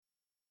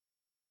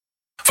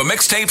For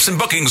mixtapes and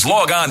bookings,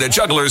 log on to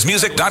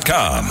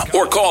jugglersmusic.com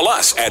or call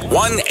us at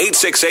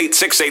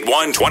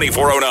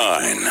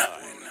 1-868-681-2409.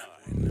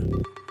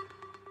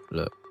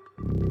 Look.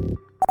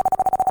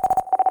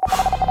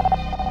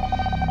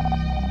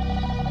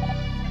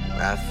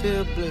 I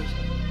feel blessed.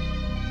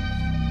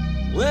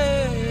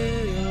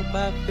 Way up,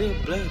 I feel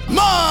blessed.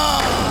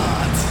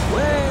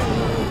 Way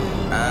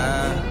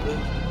up,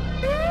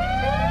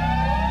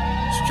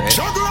 straight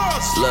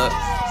Jugglers. Look,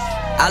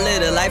 I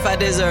live the life I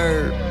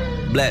deserve.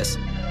 Blessed.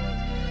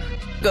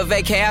 Go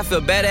vacay, I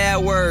feel better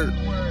at work.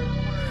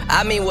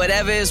 I mean,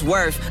 whatever it's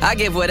worth, I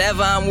give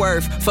whatever I'm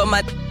worth. For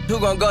my who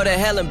gon' go to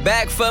hell and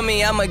back for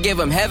me, I'ma give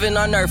him heaven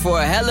on earth for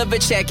a hell of a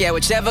check, yeah,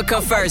 whichever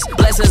come first.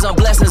 Blessings on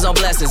blessings on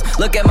blessings.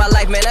 Look at my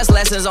life, man, that's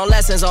lessons on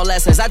lessons on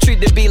lessons. I treat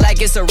the beat like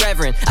it's a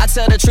reverend. I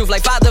tell the truth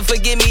like, Father,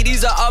 forgive me,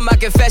 these are all my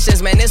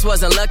confessions. Man, this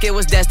wasn't luck, it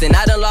was destined.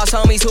 I done lost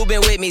homies who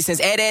been with me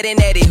since Ed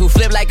and Eddie, who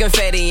flip like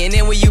confetti. And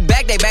then when you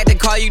back, they back to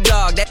call you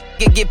dog. That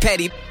can get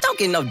petty. Don't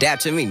get no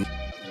dap to me.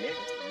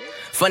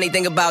 Funny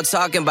thing about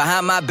talking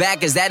behind my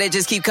back is that it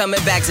just keep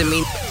coming back to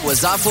me.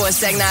 Was off for a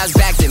sec, now it's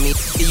back to me.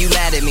 You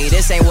mad at me,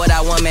 this ain't what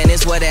I want, man,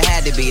 this what it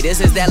had to be.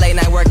 This is that late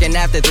night working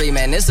after 3,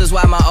 man. This is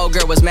why my old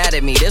girl was mad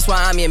at me. This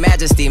why I'm your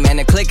majesty, man.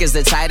 The click is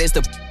the tightest,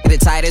 the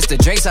tightest. The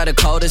drinks are the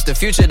coldest, the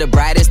future the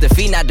brightest. The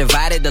feet not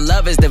divided, the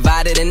love is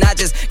divided. And I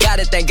just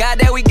gotta thank God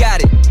that we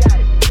got it.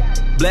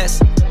 Bless.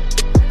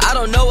 I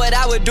don't know what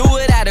I would do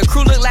without a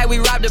crew. Look like we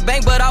robbed a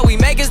bank, but all we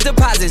make is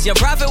deposits. Young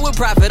profit with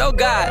profit, oh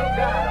God.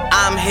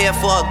 I'm here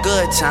for a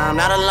good time,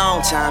 not a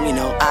long time, you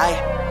know. I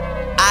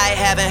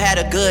haven't had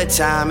a good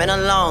time in a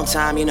long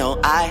time, you know.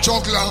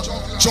 Juggler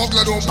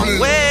don't play.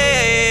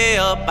 Way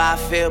up, I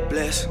feel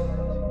blessed.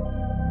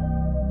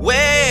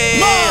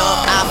 Way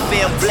up, I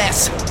feel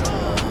blessed.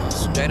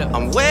 Straight up.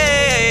 I'm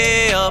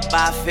way up,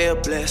 I feel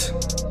blessed.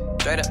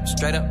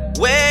 Straight up.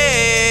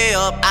 Way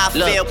up, I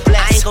feel blessed.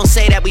 I ain't gon'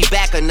 say that we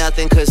back or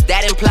nothing, cause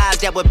that implies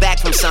that we're back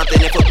from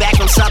something. If we're back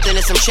from something,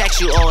 it's some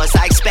checks you owe us.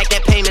 I expect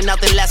that payment,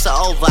 nothing less or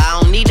over. I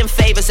don't need them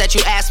favors that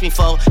you asked me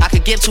for. I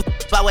could give two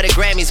about where the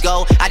Grammys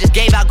go. I just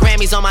gave out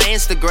Grammys on my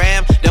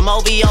Instagram. Them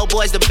OVO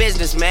boys, the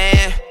business,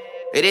 man.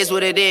 It is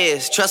what it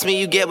is. Trust me,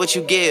 you get what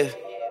you give.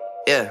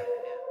 Yeah.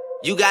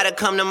 You gotta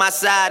come to my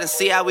side and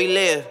see how we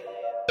live.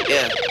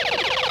 Yeah.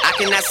 I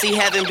cannot see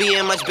heaven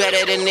being much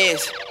better than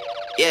this.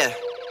 Yeah.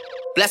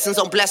 Blessings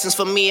on blessings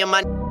for me and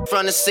my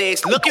from the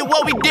 6. Look at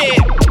what we did.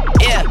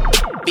 Yeah.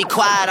 Be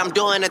quiet, I'm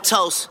doing a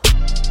toast.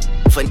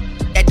 For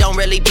that don't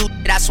really do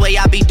it, I swear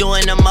I be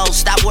doing the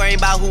most. Stop worrying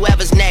about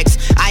whoever's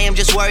next. I am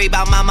just worried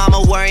about my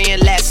mama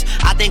worrying less.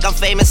 I think I'm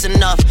famous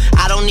enough,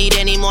 I don't need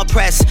any more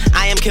press.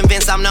 I am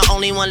convinced I'm the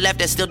only one left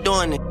that's still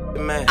doing it.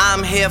 Man.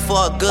 I'm here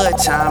for a good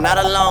time, not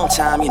a long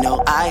time, you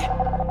know. I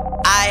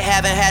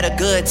haven't had a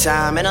good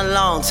time in a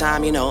long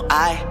time, you know.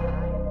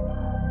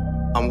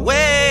 I'm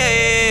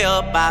way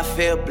up, I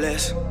feel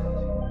blessed.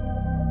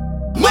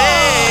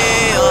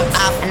 Way up,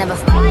 I never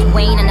fucked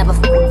Wayne, I never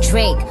fucked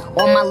Drake.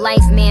 All my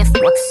life, man,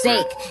 fuck's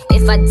sake.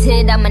 If I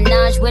did, I'd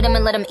menage with him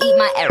and let him eat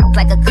my air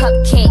like a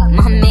cupcake.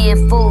 My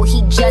man fool,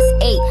 he just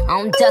ate. I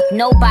don't duck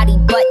nobody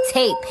but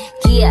tape.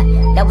 Yeah,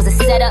 that was a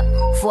setup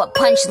for a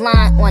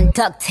punchline on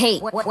duct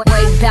tape. Worry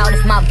about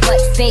if my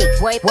butt fake.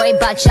 Worry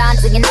about y'all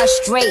singing us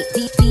straight.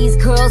 These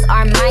girls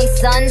are my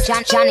sons,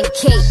 John and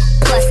Kate.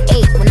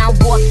 +8, when I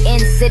walk in,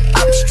 sit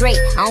up straight.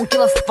 I don't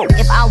give a fuck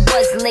if I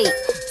was late.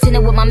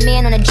 Sitting with my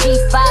man on a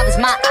G5 is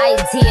my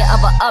idea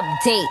of an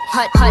update.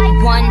 Hut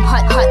 1,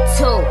 hut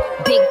 2.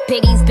 Big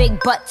bitties, big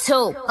butt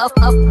 2. Up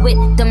with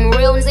them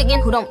real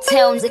niggas who don't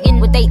tell niggas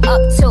what they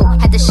up to.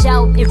 Had to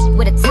show bitch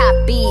where the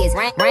top is.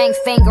 Ring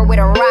finger where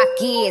the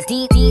rock is.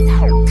 These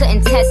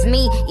couldn't test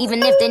me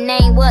even if their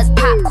name was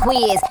Pop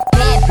Quiz.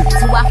 Bad bitch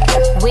who I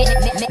fuck with.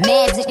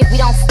 Mad if we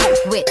don't fuck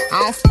with. I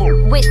don't fuck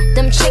with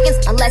them chickens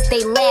unless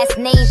they last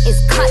name is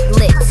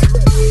Cutlet.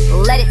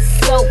 Let it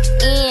soak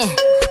in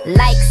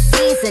like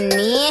seasoning.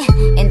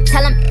 And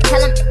tell him,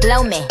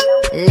 blow me.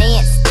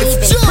 Lance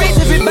Stevens. Raise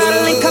every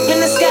bottle and cup in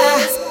the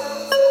sky.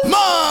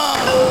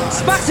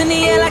 Sparks in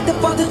the air like the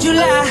 4th of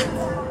July.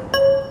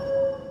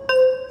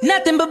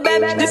 Nothing but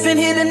bad bitches in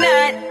here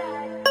tonight.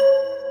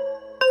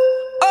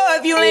 Oh,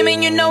 if you lame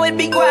and you know it,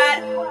 be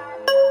quiet.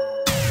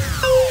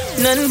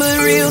 Nothing but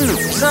real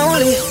news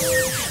only.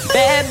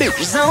 Bad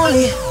bitches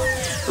only.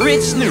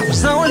 Rich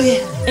news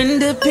only.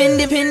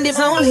 Independent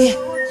only.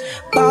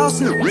 Boss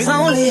news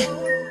only.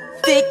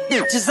 Thick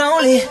bitches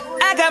only.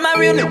 I got my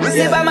real niggas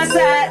here by my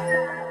side.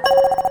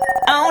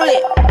 Only.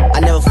 I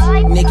never f***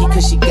 Nikki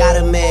cause she got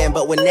a man.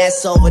 But when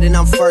that's over then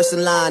I'm first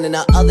in line. And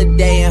the other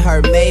day in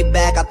her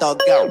Maybach I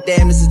thought, God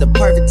damn, this is the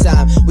perfect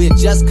time. We had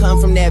just come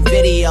from that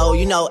video.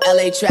 You know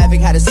LA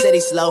traffic had the city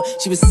slow.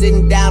 She was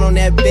sitting down on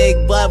that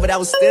big butt, but I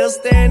was still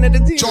staring at the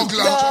TV.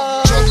 Juggler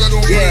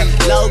don't yeah,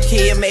 low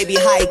key and maybe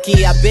high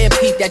key. I been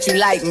peeped that you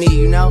like me,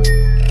 you know.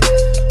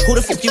 Who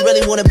the fuck you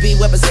really wanna be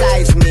with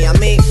besides me? I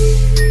mean,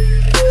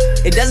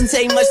 it doesn't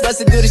take much for us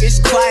to do this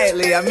shit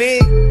quietly, I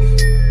mean.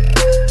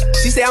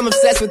 She say I'm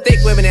obsessed with thick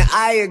women and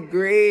I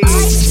agree.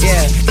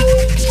 Yeah,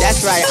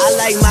 that's right, I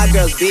like my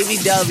girls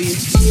BBW.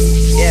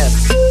 Yeah,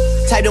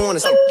 type that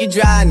wanna you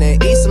dry and then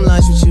eat some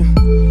lunch with you.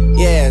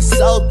 Yeah,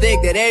 so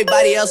thick that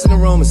everybody else in the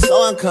room is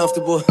so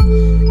uncomfortable.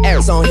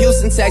 Eric's on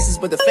Houston, Texas,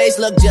 but the face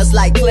look just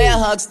like Claire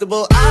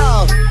Huxtable.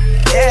 Oh,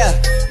 yeah,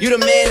 you the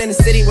man in the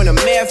city when the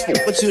mayor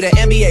but you the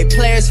NBA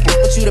players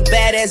but you the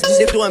badass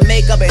just doing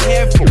makeup and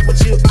hair but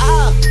you,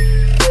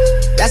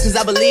 that's cause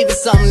I believe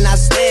it's something and I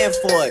stand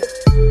for it.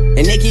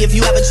 And Nikki, if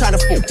you ever try to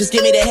just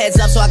give me the heads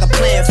up so I can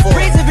plan for it.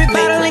 Raise every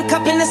bottle and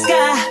cup in the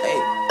sky.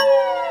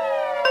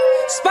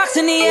 Sparks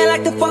in the air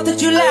like the 4th of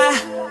July.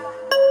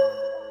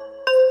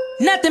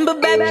 Nothing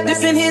but bad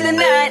bitches in here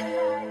tonight.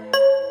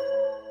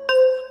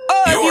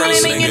 Oh, you're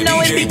listening to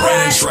DJ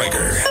Brandon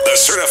Stryker, the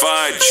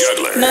certified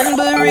juggler. Nothing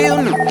but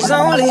real news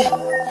only.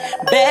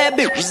 Bad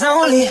bitches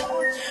only.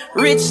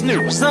 Rich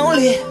news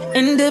only.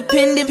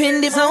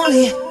 Independent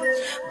only.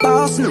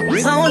 Boss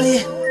news only.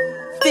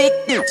 Thick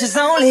bitches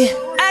only.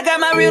 I got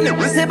my real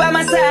news here by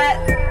my side.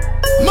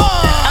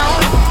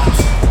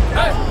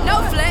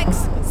 No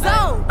flex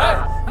zone.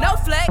 No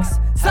flex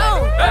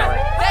zone.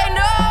 They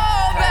know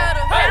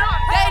better.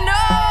 They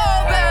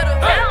know better.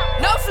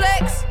 No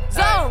flex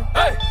zone.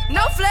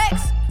 No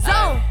flex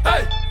zone.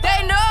 They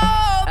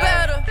know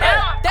better.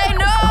 They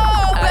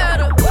know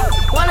better.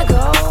 Wanna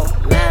go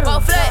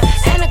metal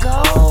and a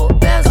gold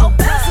bezel.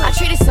 I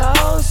treat it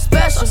so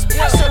special.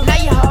 So now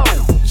you hold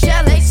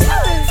jealous.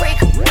 Freak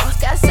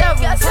got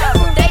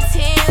several. They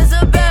tens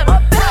are better.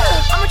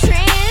 I'm a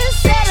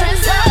trendsetter.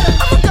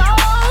 I'm a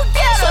gold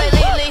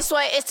getter.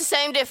 Sway, it's the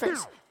same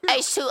difference.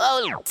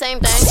 H2O, same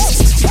thing.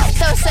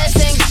 So such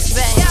thing,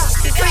 bang.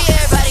 Free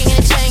everybody in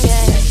the chain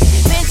gang.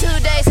 Been 2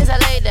 days since I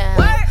laid down.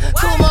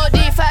 Cool more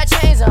D5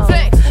 chains on.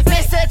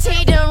 Mr.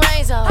 T, them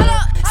rains on.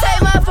 Say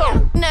my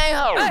phone, name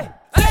ho.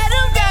 Yeah,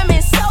 them got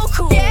me so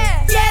cool.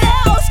 Yeah,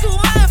 that old school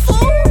mind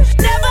fool.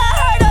 Never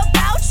heard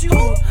about you.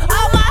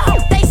 All my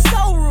hoes, they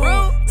so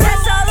rude.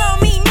 That's all on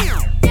me new.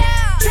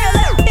 Tell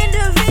that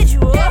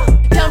individual.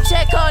 Come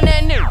check on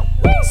that new.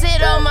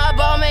 Sit on my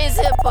ball, main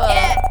zipper.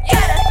 Yeah,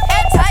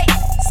 airtight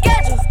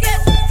schedule.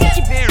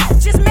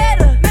 Just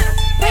meta.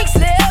 Big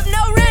slip,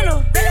 no rental.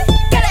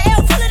 Got an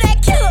L full of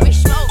that killer.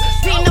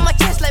 Beating on my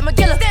chest like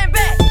McGilla. Stand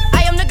back.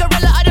 I am the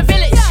gorilla of the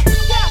village.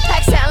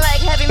 Pack sound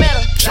like heavy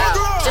metal.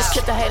 Just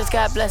kill the haters,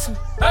 God bless them.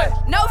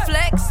 No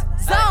flex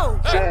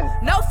zone.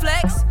 No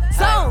flex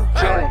zone.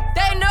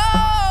 They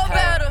know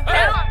better.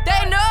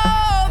 They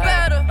know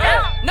better.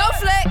 No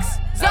flex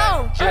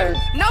zone.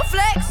 No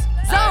flex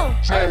zone.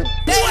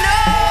 They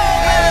know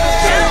better.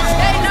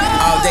 They know.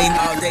 All day.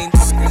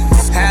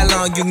 How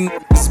long you can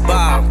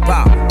ball?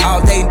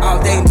 All day.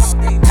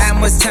 How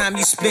much time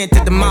you spent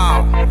at the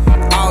mall?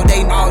 All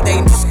day.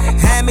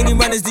 How many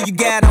runners do you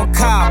got on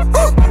call?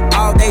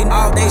 All day.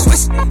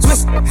 Swish.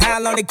 How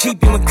long they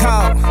keep you in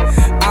call?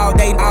 All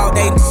day.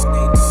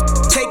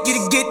 Take you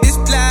to get this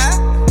fly.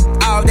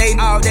 All day.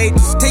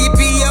 Tell your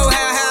P.O.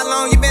 how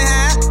long you been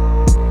high?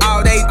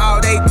 All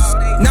day.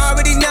 Now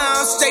already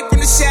know, straight from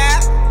the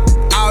shop.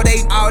 All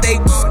day.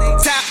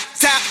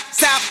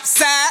 Top,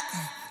 side.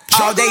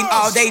 All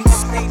day.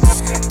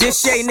 This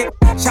shade, nigga.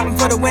 Shopping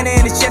for the winner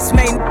and it's just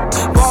made.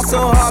 Ball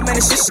so hard, man,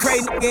 it's just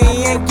crazy. Nigga,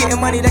 you ain't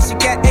getting money unless you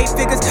got 8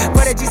 figures.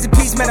 For that G's and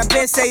P's, man, I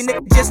been saying,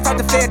 nigga. Just taught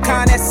the fair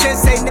con, that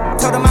sensei, nigga.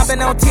 Told him I've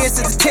been on 10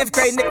 since the 10th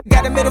grade, nigga.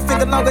 Got a middle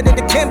finger longer than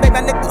the Kim, baby,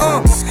 nigga.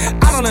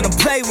 I don't let them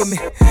play with me.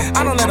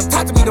 I don't let them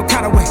talk to me no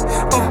kind of way.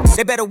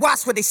 They better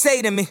watch what they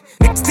say to me.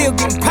 Nigga still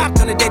getting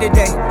popped on the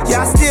day-to-day.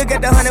 Yeah, I still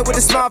got the 100 with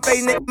a small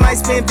face, nigga. Might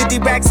spend 50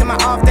 racks in my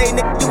off day,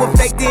 nigga. You a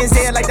fake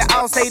DNZ like the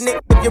all say,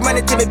 nigga. If you run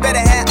it to me, better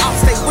have off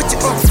stay with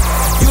you.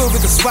 You a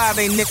real suave,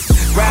 nigga.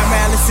 Ride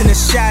around, listen to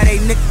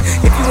Sade, nigga.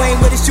 If you ain't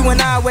with us, you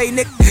an our way,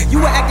 nigga. You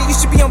an actor, you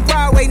should be on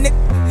Broadway, nigga.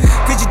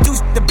 Cause you do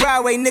the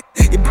Broadway, nigga.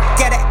 You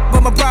got it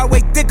with my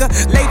Broadway thicker.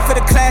 Late for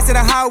the class in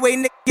the hallway,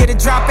 nigga. Get a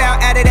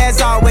dropout at it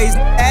as always.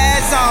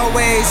 As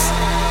always.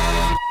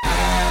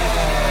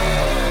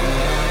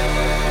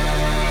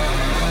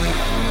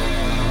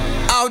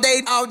 All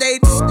day.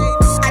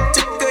 I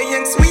took a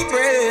young sweet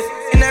breath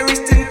and I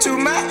reached into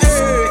my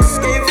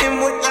earth. Gave him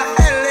what I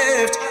had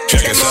left.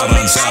 Check us out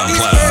on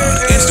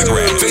SoundCloud,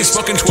 Instagram,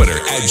 Facebook, and Twitter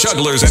at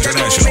Jugglers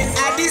International.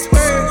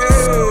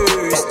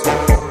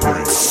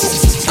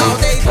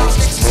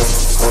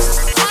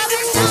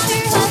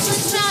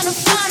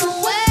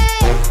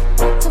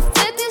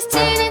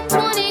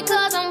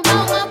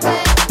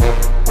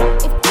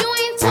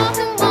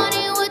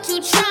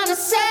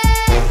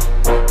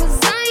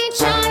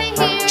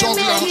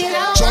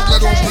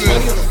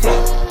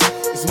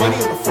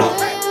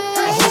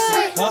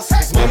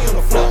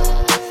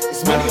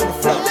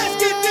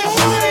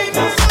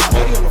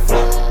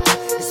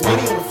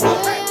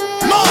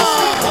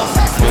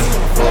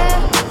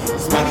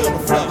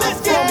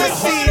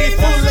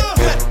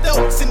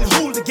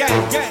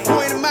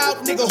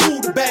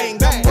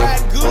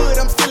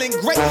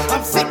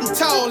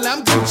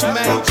 I'm Gucci,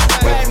 man.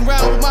 Riding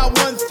around with my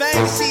one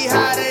thing, see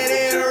how that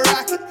air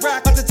rocket.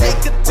 About to take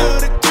her to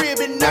the crib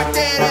and knock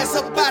that ass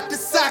up out the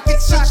socket.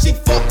 She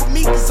fuck with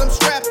me cause I'm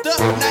strapped up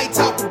and I ain't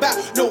talking about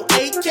no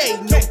AK,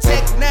 no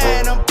Tech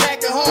 9. I'm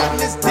packing hard and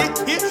this dick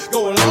here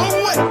go a long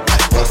way.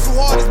 Hustle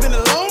hard, it's been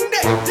a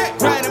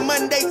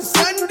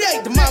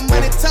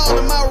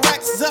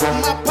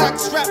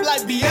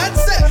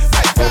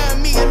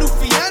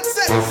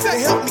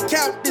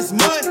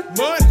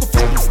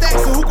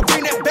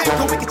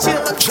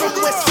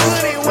it's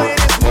funny when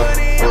it's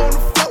money on the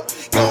floor.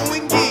 Go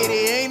and get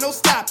it, ain't no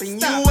stopping.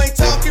 You ain't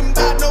talking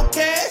about no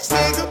cash,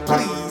 nigga,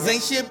 please.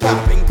 Ain't shit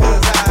popping,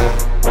 cause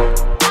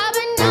I've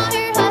been out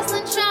here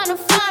hustling, trying to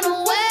find a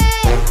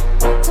way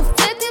to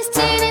flip this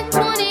 10 and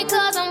 20,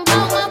 cause I'm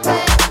on my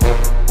way.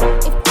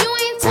 If you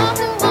ain't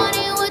talking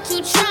money, what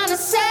you trying to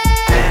say?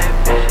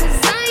 Cause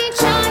I ain't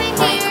trying to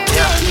hear it,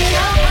 baby.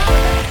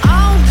 I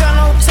don't got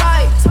no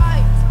type.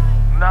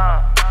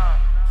 Nah.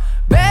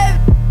 Babe,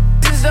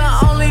 this is the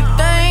only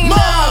thing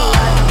that I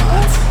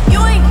like. You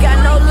ain't got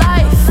no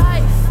life.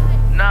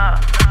 Nah.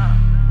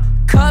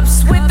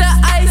 Cups with the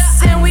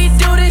ice, and we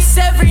do this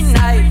every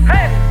night.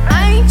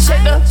 I ain't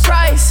check the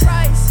price.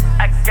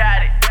 I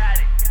got it.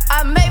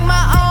 I make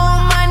my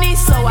own money,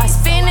 so I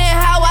spend it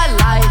how I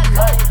like.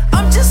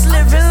 I'm just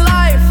living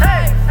life.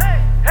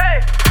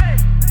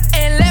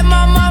 And let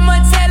my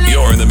mama tell it.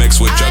 You're in the mix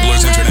with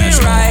Jugglers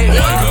International. Right.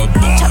 Like a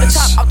Try to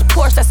boss. top off the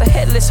course, that's a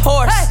headless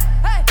horse.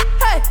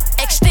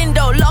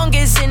 Extendo long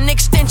as an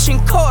extension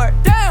cord.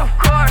 Damn.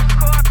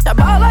 I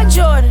ball like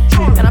Jordan,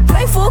 and I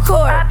play full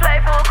court.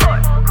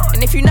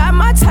 And if you're not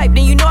my type,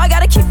 then you know I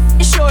gotta keep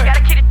it short.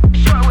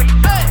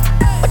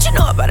 What you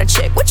know about a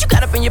chick? What you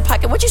got up in your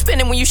pocket? What you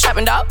spending when you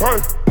shopping, dog?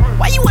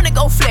 Why you wanna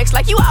go flex?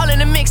 Like you all in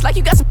the mix, like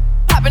you got some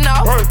popping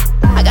off.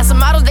 I got some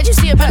models that you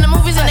see up in the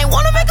movies, and they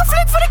wanna make a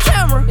flick for the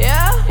camera.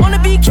 Yeah, wanna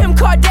be Kim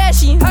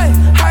Kardashian.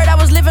 Heard I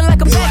was living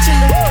like a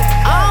bachelor.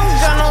 I don't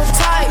got no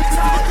type.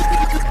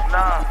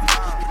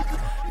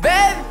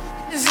 Babe,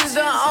 this is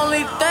the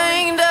only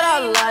thing that I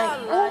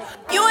like.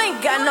 You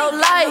ain't got no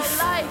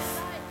life.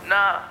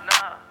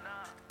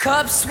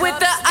 Cups with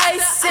the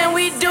ice, and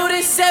we do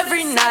this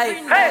every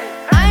night.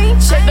 I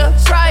ain't check the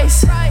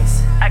price.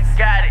 I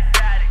got it.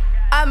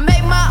 I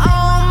make my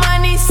own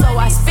money, so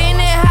I spend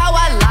it how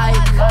I like.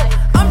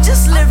 I'm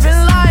just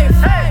living life.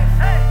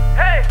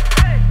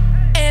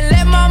 And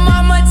let my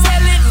mama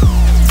tell it,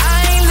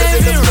 I ain't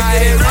living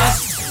right.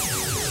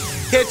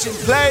 Catch and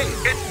play.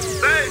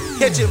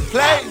 Catch and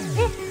play.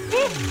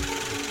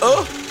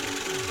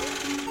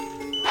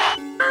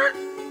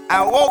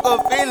 I woke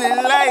up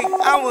feeling like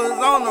I was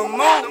on the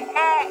moon.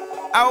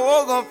 I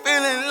woke up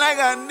feeling like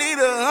I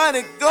need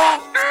 100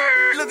 goons.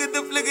 Look at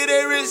the flick of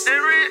their wrist.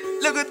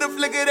 Look at the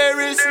flick of their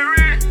wrist.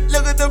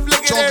 Look at the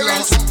flick of their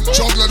wrist.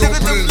 Look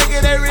at the flick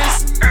of their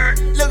wrist.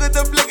 Look at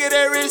the flick of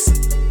their wrist.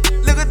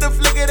 Look at the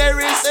flick of their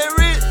wrist.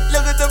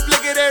 Look at the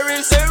flick of their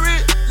wrist.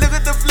 Look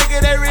at the flick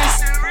of their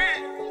wrist.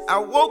 I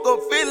woke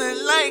up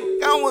feeling like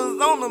I was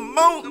on the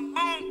moon.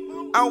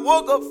 I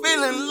woke up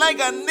feeling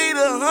like I need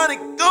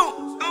 100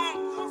 goons.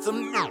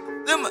 Some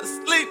niggas in my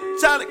sleep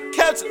tryna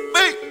catch a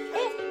beat.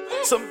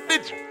 Some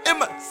bitch in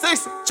my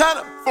section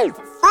tryna fuck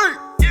for free.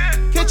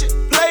 Catch it,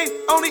 play,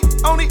 only,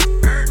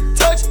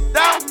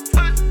 touchdown.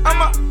 I'm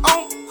my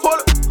own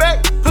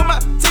quarterback, put my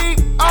team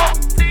on.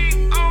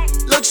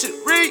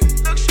 Luxury,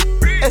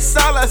 that's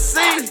all I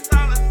see.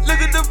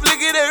 Look at the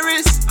flick of that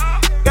wrist,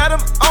 got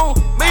them on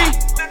me.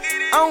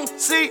 On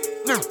see,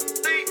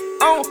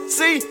 on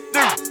see,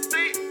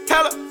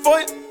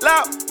 California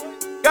loud,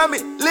 got me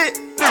lit.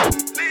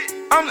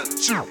 I'm the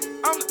truth.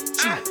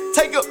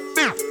 Take a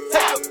beer,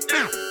 better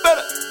duck.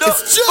 It's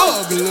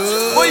Jugglers.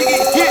 Before you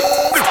get hit.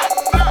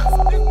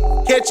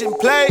 Catch and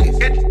play.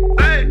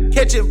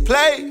 Catch and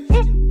play.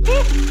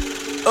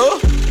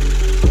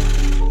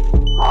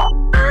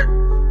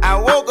 I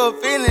woke up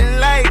feeling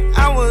like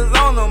I was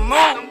on the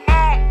moon.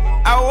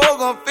 I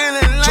woke up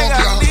feeling like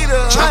I need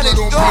 100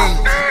 gold.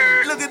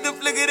 Look at the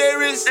flick of their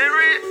wrist.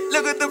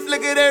 Look at the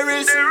flick of their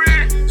wrist.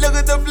 Look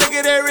at the flick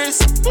of their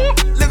wrist.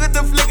 Look at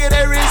the flick of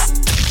their wrist.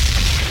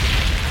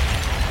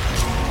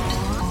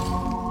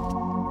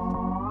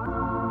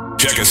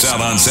 Check us out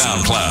on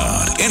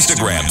SoundCloud,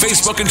 Instagram,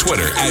 Facebook, and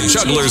Twitter at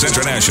Jugglers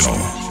International.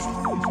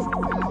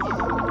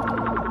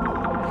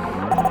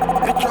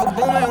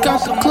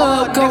 Got the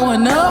club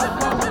going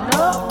up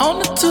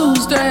on a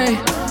Tuesday.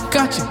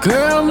 Got your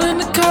girl in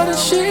the cut and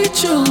she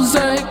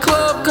Tuesday.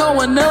 Club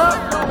going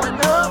up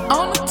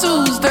on a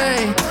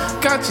Tuesday.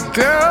 Got your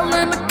girl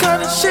in the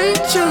cut and she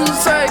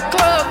Tuesday.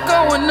 Club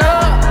going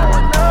up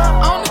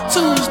on a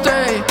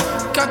Tuesday.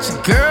 Got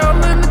your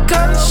girl in the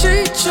cut and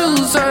she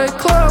Tuesday.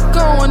 Club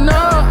going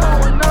up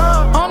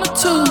on a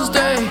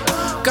Tuesday.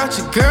 Got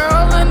your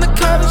girl in the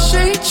cut and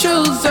she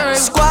Tuesday.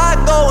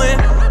 Squad going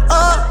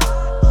up.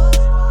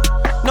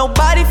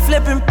 Nobody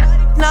flipping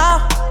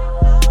now.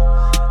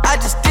 I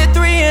just did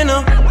 3 in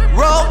a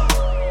row.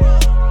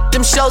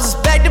 Them shows is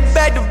back to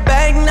back to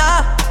back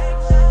now.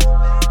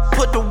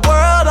 Put the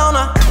world on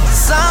a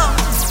sound.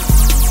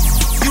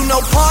 You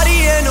know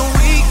party in the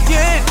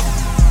weekend.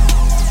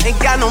 Ain't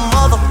got no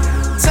mother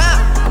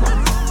time.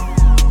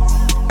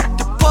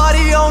 The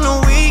party on the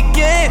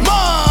weekend.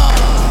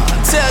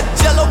 Tell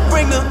Jello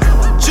bring the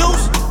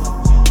juice.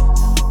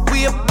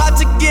 We about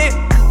to get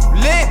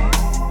lit.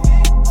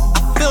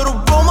 I fill the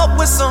room up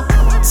with some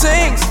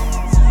things.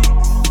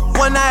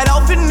 One night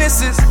off and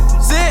this is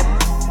it.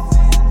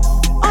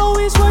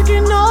 Always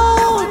working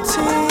OT.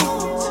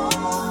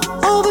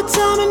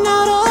 Overtime and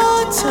not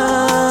all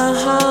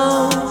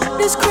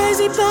time. It's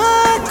crazy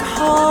back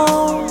home.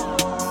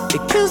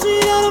 tells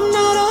me that I'm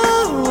not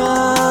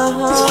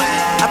alright.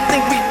 I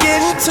think we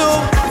getting too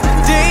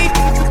deep.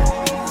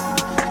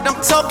 I'm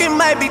talking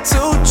might be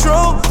too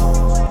true.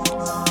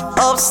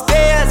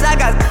 Upstairs, I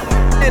got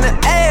in an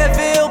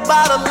Advil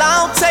bottle. I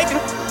don't take it,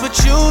 but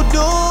you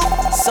do.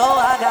 So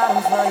I got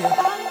them for you.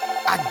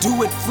 I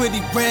do it for the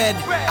red,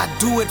 I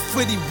do it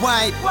for the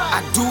white,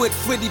 I do it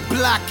for the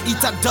black. Eat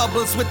a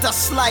doubles with a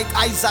slight,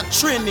 eyes are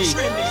Trini.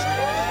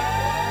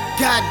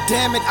 God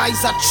damn it,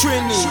 eyes are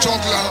Trini.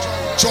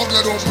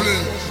 Juggler don't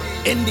play.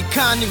 In the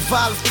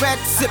carnival fat,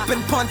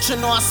 sipping,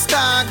 punching on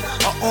stag,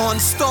 or on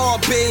store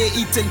bay,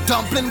 eating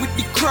dumpling with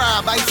the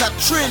crab, eyes are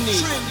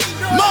Trini.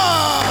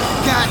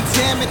 God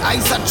damn it,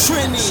 eyes are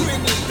Trini.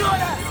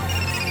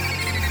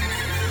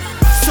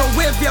 So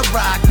wave your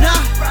rag now,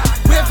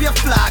 wave your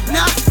flag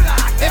now.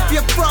 If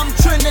you're from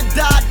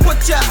Trinidad,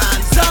 put your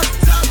hands up.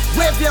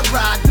 Wave your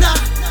rag now,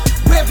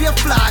 wave your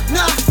flag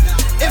now.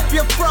 If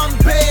you're from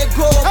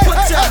Bago,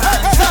 put your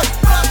hands up.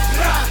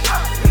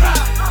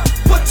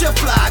 Put your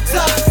flags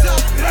up.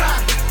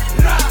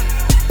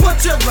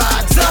 Put your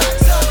rags up.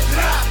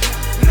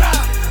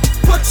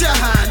 Put your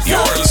hands up.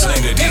 You're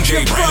listening to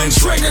DJ Brandon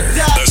Stryker,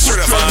 the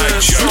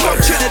certified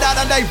juggler. Trinidad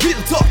and I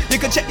real talk. You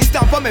can check the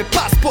stamp on my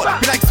passport.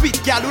 We like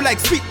sweet gal who like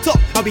sweet talk.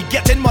 And we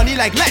getting money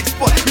like life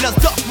sport. We just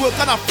duck work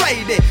on a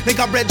Friday. Like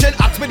a brethren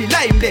ask when the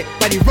lime day.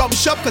 By the rum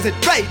shop cause it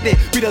Friday.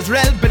 We just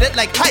rail with it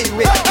like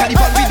highway.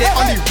 Carnival we there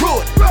on the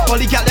road. All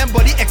the gal them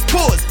body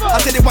exposed.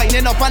 I say they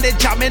winding up and they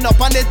jamming up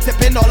and they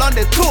tipping all on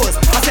their toes.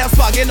 I say I'm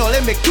swagging all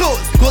in my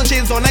clothes. Gold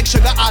chains on like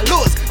sugar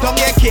aloes. Down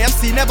here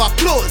KFC never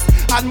close.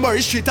 And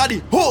Murray Street are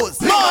the hoes.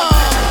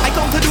 I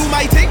come to do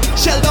my thing.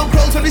 Shell down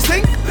crawls when we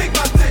sing. Big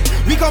man thing.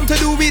 We come to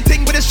do we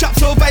thing with the strap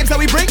so vibes that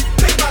we bring.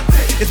 Big man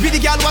thing. It's me the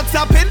gal what's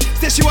happening.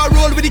 Say she want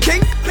roll with the king.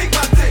 Big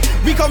man thing.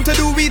 We come to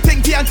do we thing.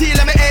 TNT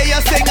let me hear you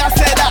sing. I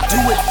said that. Do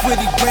it for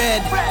the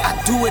red, I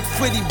do it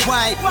for the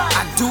white,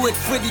 I do it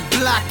for the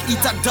black.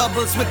 Eat a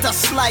doubles with a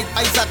slight,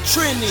 eyes are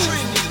Trini.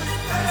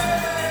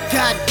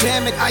 God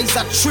damn it, eyes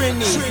are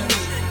Trini.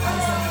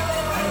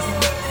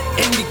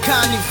 In the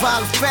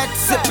carnival fat,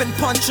 sipping,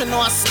 punching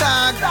on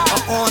stag,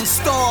 or on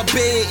store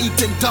bay,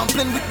 eating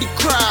dumpling with the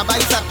crab,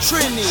 eyes are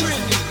Trini.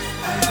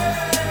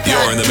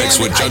 You're in the mix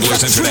with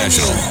Jugglers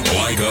International,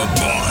 like a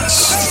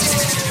boss.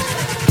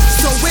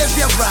 So wave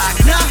your rag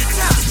now,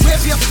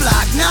 wave your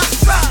flag now.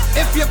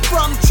 If you're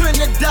from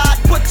Trinidad,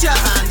 put your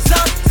hands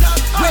up.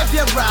 Wave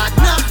your rag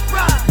now,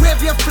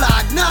 wave your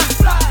flag now.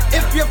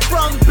 If you're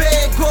from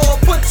Bago,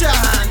 put your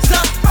hands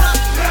up.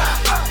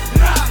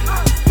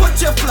 Put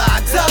your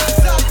flags up.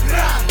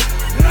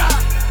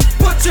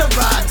 Put your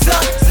rags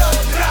up.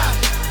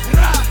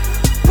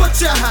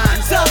 Put your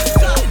hands up.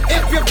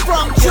 If you're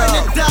from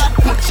Trinidad,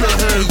 put your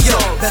hands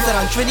up. Better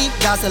than Trini,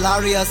 that's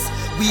hilarious.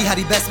 We had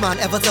the best man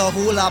ever to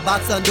hold our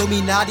bats and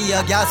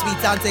Dominadia. Gas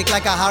sweet and take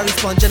like a Harry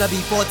Sponge and a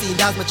B14,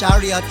 that's my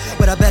chariot.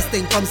 But the best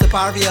thing from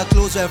Siparia,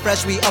 clothes were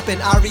fresh, we up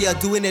in area.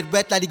 Doing it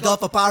wet like the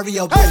Gulf of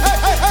Paria.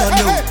 Don't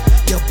know,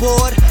 you're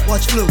bored,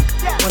 watch Flu.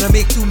 Wanna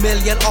make 2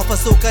 million off a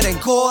soaker then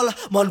call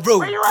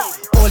Monroe.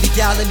 All the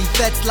gal in the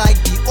feds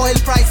like the oil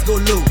price go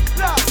low.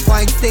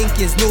 Wine stink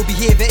is no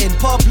behavior in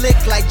public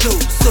like Joe.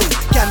 So,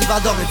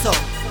 Carnival dog it up.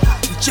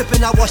 We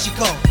chipping out what she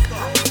call.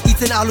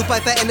 Eating alu pie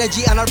for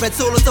energy and a red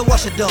solo to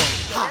wash it down.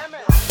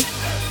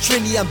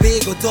 Trini and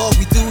Bago dog,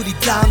 we do the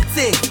damn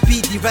thing.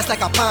 Beat the rest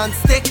like a pan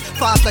stick.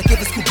 Fast like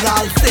if it's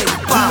Kubral sing.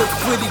 Do it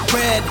for the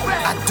red,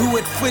 I do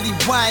it for the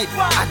white,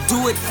 I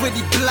do it for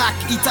the black.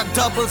 Eat a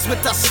doubles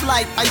with a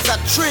slight, eyes are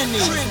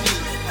Trini.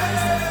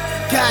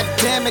 God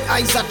damn it,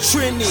 eyes are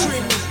Trini.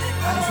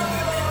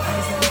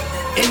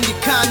 In the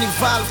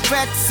carnival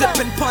fat,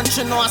 sipping,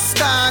 punching on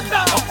stag,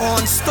 or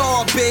on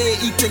store bay,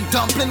 eating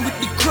dumpling with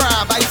the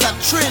crab, eyes are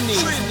Trini.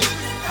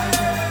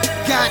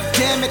 God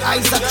damn it,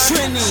 eyes are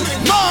Trini.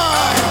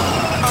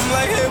 I'm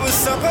like, hey,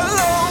 what's up,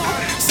 hello?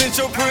 Since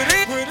you're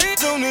pretty,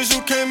 soon as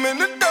you came in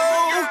the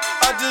door,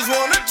 I just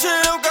wanna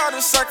chill, got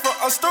a sack for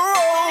us to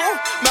roll.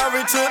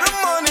 Married to the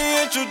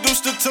money,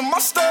 introduced her to my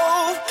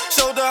stove.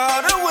 Showed her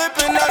how to whip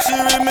and now she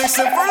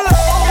remixing for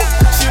low.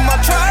 She my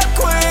track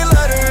queen,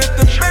 let her hit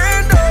the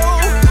bando.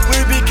 We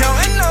be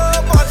counting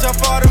up, watch how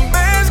far them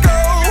bands go.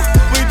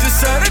 We just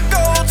set a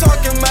goal,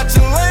 talking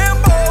matching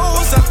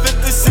Lambos. At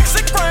 56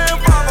 a gram,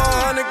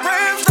 500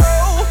 grams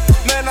though.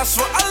 Man, I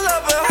swear I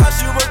love her, how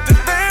she work the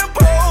damn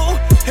pole.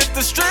 Hit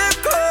the strip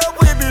club,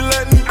 we be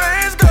letting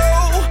bands go.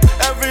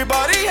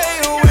 Everybody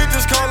hate who we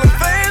just call them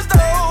fans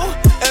though.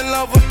 In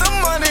love with the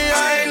money,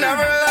 I ain't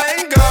never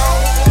letting go.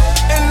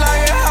 And I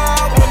get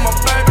high with my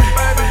baby.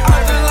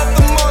 I just left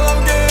the mall, I'm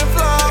getting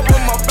fly.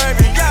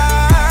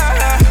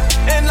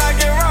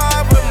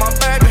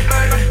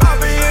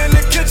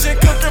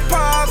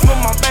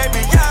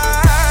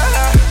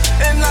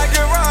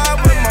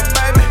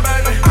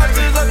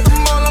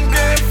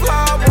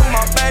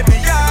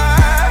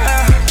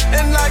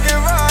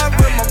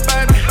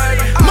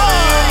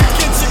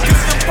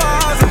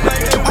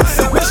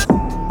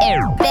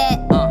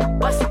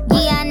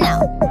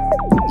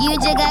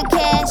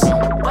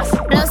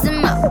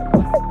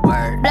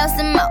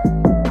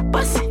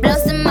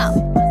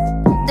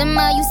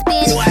 more you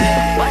spend it,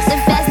 the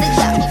faster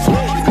go.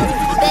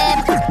 Bad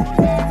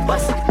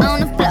on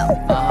the floor.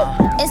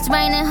 It's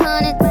raining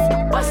hundreds.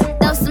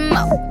 Throw some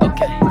more.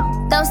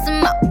 Throw some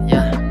more.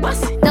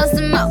 Throw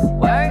some more.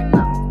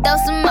 Throw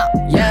some more.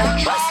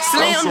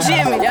 Slim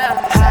Jimmy,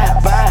 high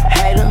by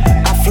hater.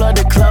 I flood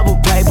the club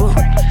with paper.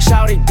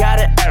 Shawty got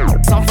it,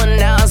 some for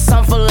now,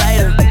 some for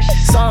later.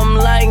 Something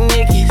like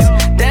Nicki's,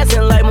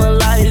 dancing like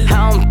Malaya.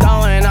 How I'm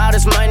throwing all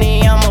this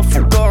money, I'ma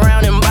go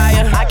around and buy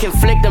her. I can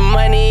flick the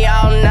money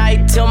all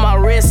night till my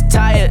wrist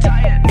tired.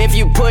 If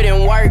you put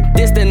in work,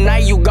 this the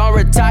night you gon'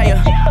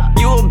 retire.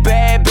 You a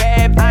bad,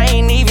 I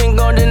ain't even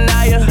gon'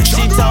 deny her.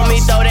 She told me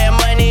throw that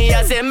money,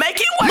 I said make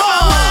it work.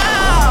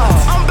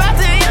 I'm about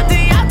to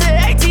empty out the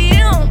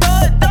ATM.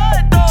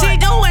 She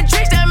doing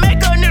tricks that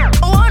make a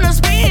nigga wanna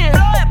spin.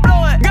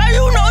 Girl,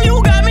 you know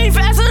you got me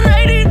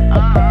fascinated.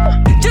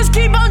 Just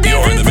keep on dancing.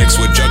 You're in the mix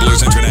with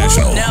Jugglers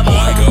International.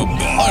 Like a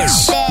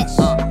boss.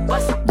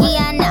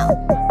 Yeah, I know.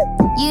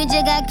 You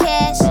just got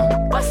cash.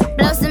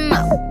 Blow some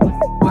more.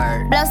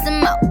 Blow some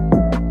more.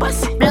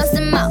 Blow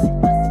some more.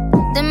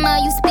 The more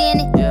you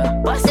spend it,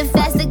 the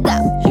faster go.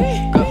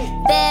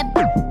 Bad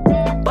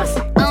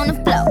on the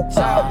floor.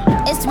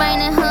 It's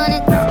raining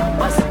hundreds.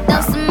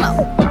 Throw some more.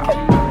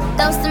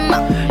 Throw some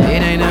more.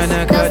 It ain't nothing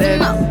to cut that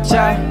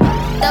shot.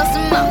 Throw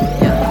some more.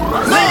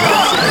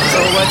 So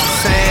what you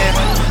saying?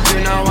 You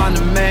know I'm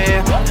the man.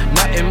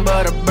 Nothing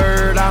but a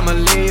bird, I'ma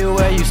leave you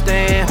where you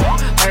stand.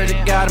 Heard you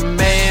got a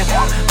man,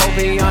 hope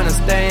he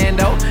understand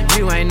though.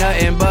 You ain't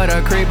nothing but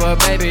a creeper,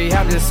 baby,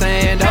 I'm just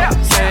saying though.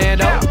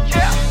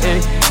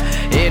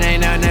 It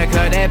ain't nothing to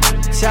cut that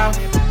out.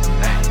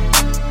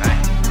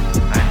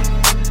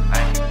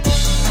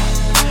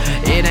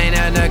 It ain't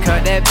nothing to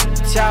cut that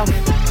out.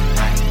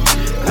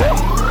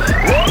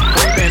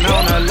 Creeping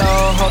on the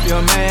low, hope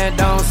your man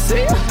don't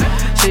see.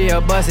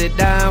 She'll bust it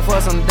down for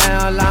some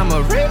down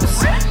llama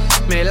rips.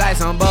 Me like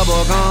some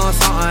bubble gum,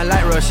 something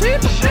like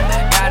Rashid.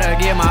 Gotta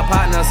give my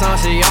partner some,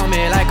 she on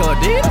me like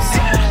Adidas.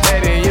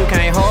 Baby, you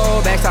can't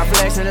hold back, stop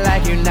flexing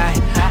like you not.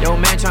 Yo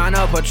man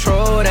tryna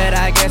patrol that,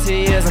 I guess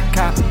he is a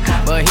cop.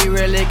 But he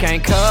really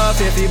can't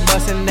cuff if he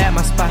bustin' at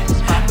my spot.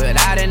 But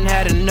I didn't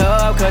have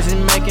enough, cause it's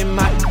making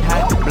my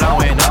hot.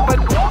 Blowing up a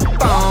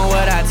phone,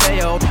 what I tell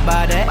you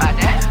about that?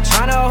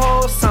 Tryna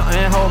hold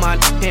something, hold my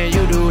and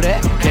you do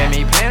that. Get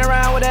me playing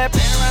around with that,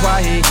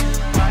 why he?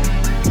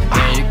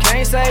 And you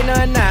can't say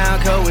nothing now,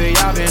 cause we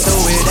all been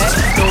through with that.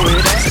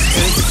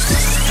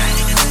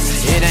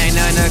 It ain't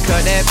nothing to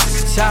cut that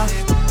off.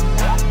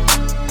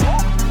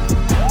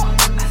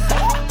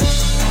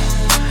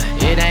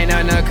 It ain't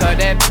nothing to cut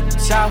that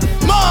off.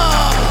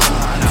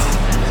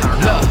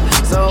 Look,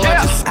 so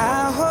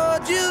I'll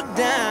hold you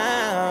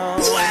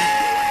down.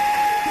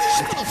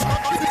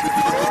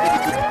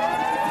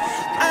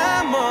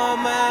 I'm on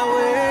my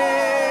way.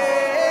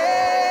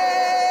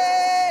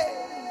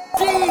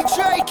 DJ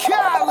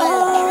Khaled.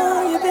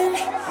 Oh, you've been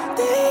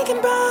thinking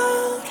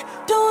about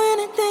doing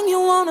anything you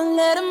wanna,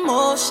 let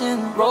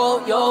emotion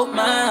roll your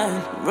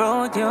mind.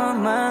 Roll your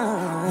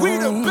mind. We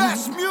the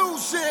best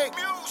music.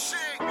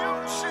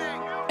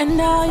 And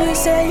now you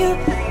say you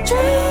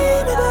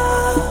dream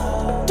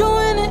about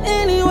doing it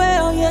anyway.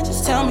 Oh yeah,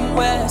 just tell me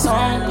what's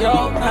on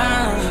your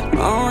mind.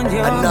 On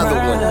your Another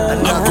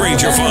mind. one.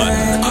 Upgrade your fun.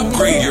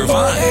 Upgrade your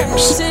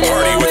vibes.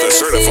 Party with the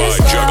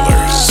certified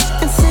jugglers.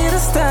 And see the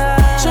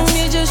stars. Show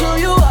me just who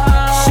you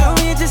are. Show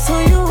me just who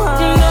you are.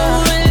 You know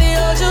who really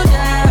holds you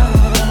down.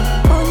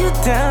 Hold you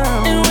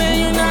down. And when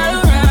you're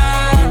not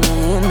around,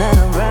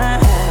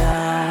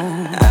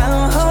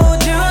 I'll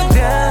hold you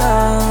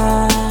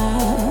down.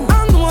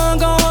 I'm the one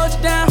gon' hold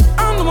you down.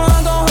 I'm the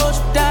one gon' hold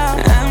you down.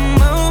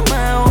 I'm on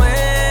my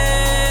way.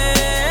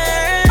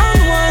 I'm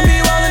the one be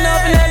rolling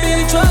up in that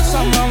Bentley truck. So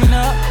I'm rolling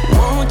up.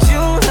 Won't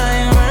you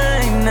like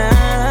right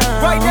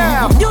now? Right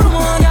now. You the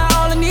one got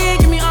all I need.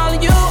 Give me all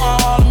of you,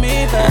 all of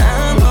me. But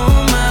I'm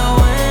on my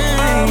way.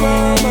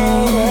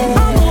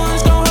 I'm the one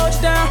that's gon' hold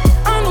you down.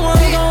 I'm the one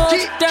gon' hold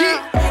you down.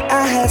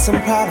 I had some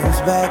problems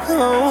back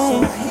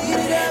home.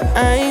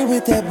 I ain't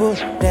with that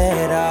bullshit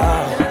at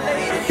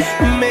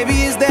all. Maybe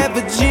it's that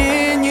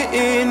Virginia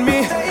in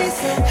me.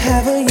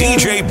 Have a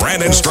DJ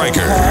Brandon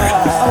Stryker.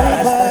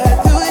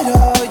 but through it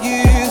all,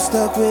 you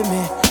stuck with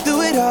me.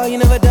 Through it all, you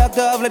never ducked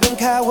off like them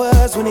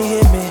cowards when they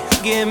hit me.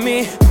 Give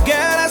me,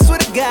 girl, I swear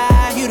to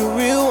God, you the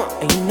real one,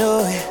 and you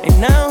know it.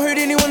 And I don't hurt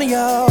any one of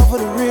y'all for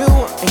the real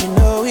one, and you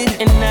know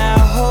it. And I'll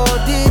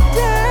hold it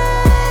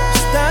down.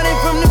 Starting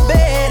from the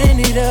bed,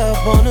 ended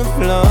up on the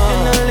floor.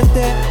 And I let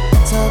that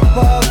top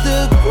off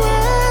the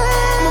ground.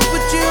 I'ma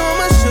put you on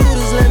my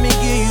shoulders, let me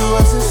give you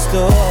what's in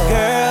store.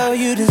 Girl,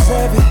 you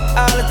deserve it.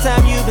 All the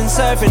time you've been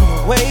surfing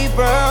away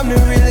from the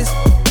realest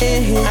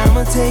in here.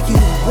 I'ma take you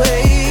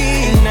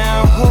away, and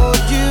I'll hold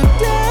you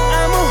down.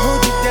 I'ma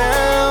hold you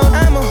down.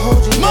 I'ma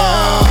hold you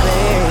down,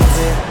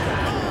 baby.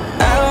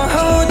 I'll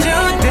hold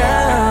you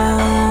down.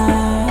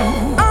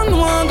 I'm the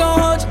one gon'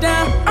 hold you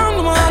down. I'm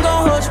the one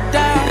gon' hold you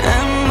down.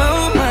 I'm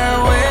on my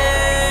way.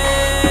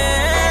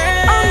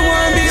 I'm the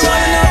one be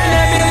rolling up in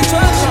that Bentley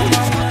truck.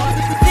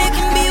 There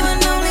can be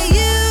one only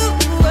you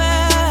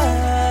are.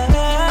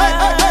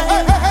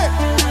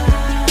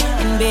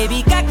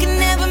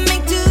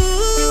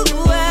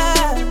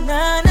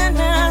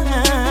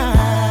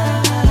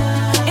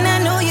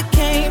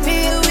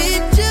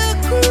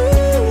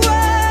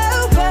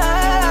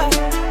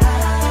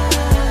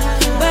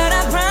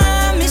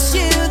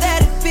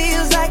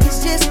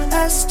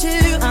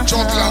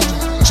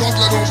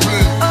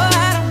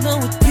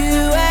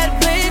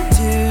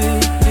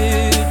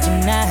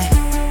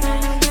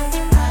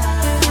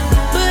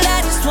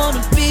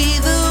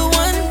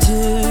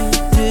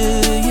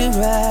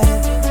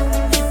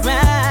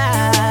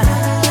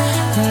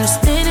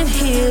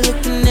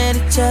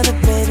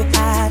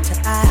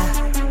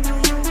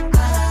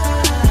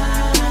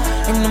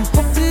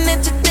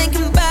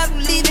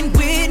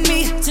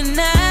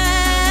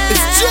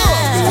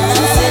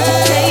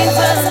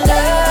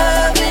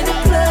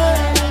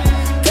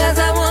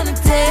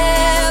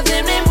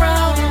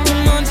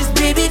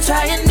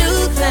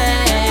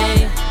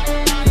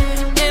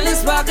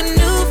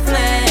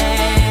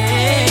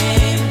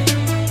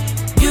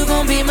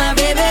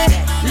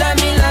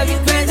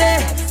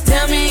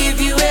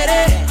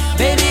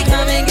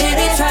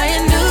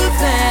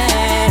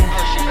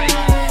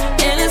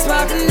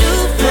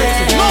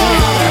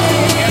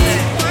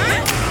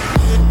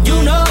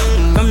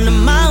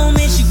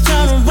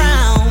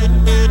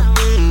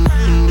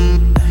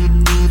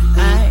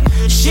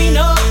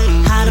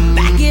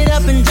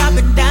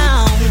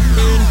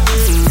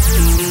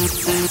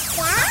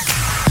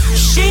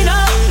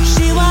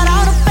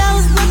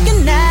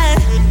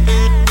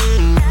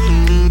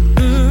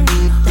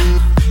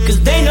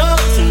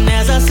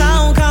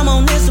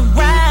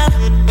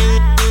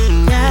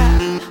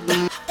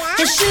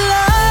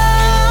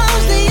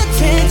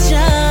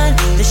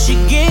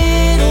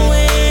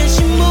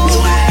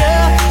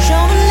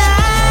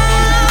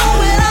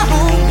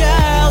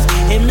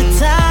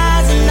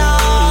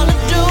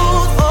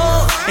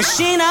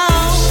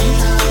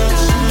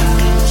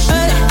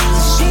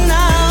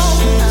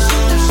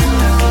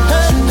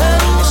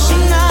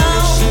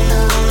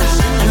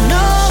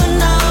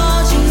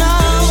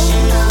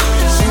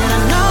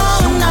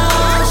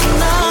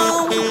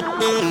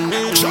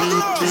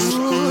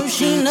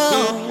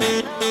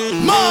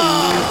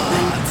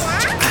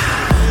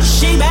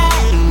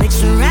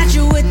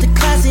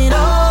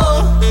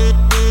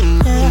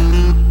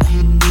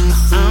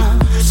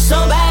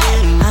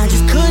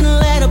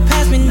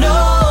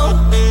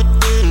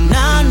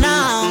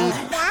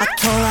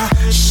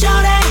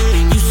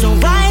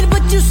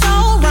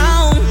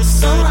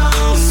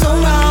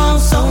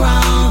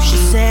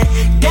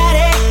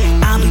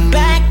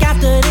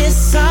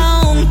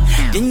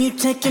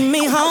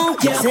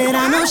 Said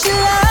I know she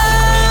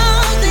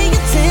loves the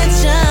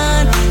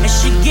attention and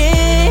she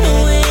get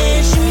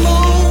when she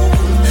move.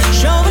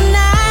 Showing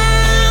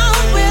out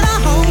with her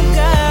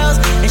homegirls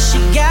and she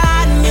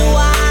got me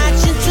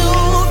watching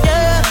too,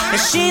 yeah. And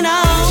she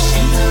knows,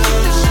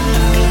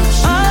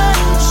 oh,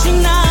 she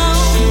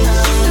knows,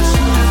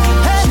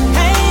 hey,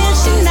 hey,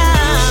 she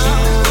knows,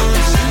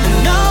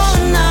 no,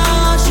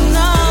 she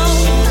knows.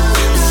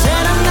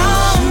 Said I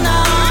know,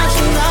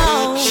 she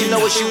knows. She know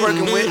what she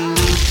working with.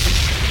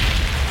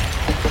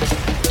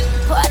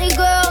 Party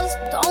girls,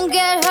 don't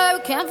get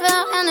hurt, can't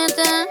feel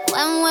anything.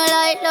 When will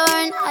I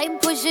learn? I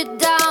push it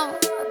down,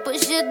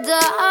 push it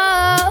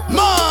down.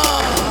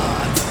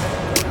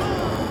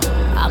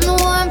 I'm the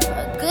one for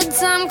a good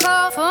time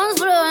call, phone's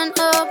blowing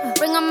up.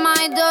 Bring on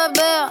my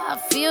doorbell, I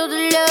feel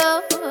the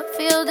love, I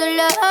feel the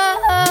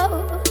love.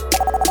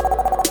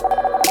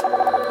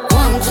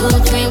 1, 2,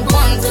 3,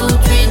 1, 2,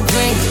 3,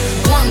 drink.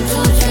 1,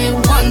 2, 3,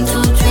 1,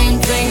 2, 3,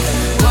 drink.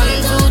 1,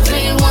 2,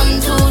 3,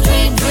 1, 2,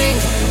 3, drink.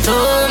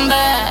 Turn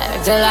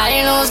back till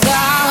I lose God.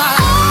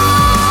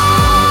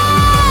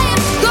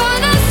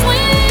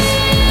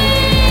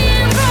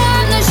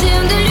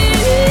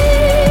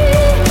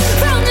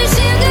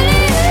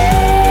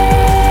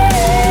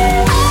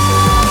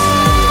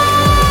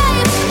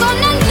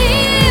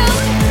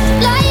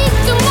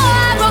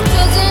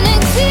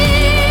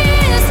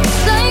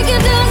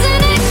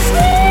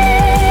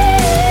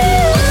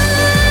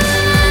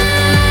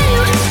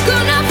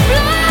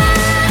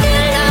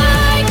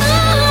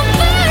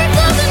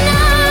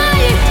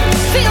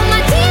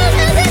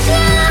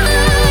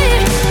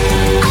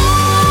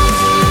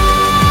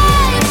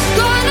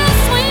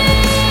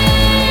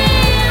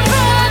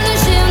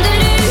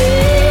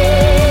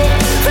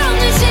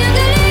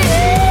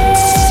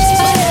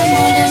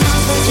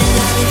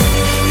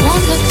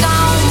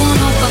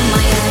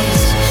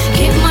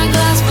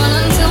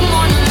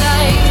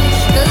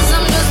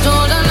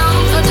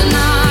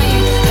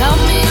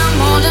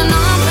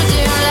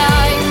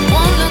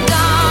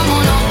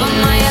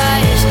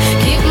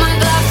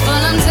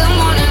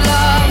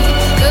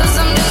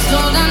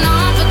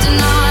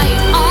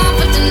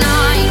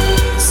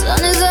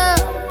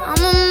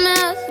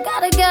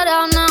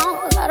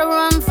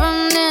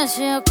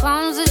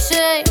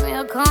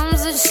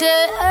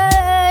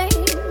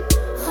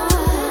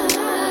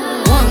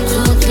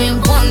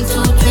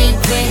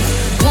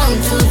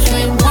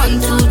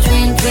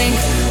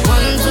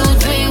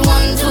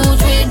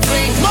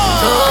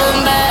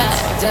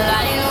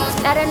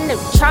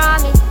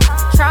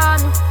 Try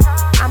me,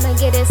 I'ma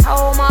get this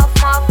whole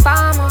motherfucker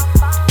by me.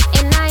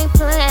 And I ain't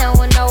playing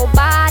with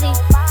nobody.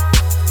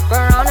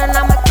 Burn on and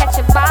I'ma catch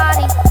a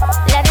body.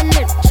 Let a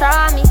nigga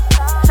try me,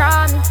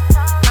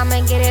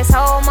 I'ma get this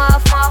whole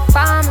motherfucker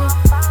by me.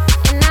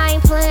 And I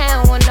ain't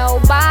playing with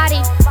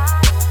nobody.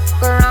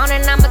 Burn on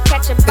and I'ma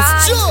catch a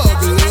body.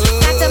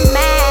 Got the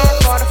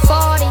mag for the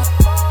 40.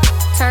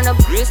 Turn the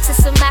bricks to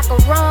some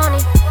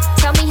macaroni.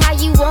 Tell me how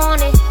you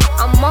want it,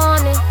 I'm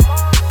on it.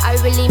 I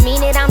really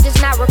mean it, I'm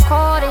just not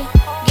recording.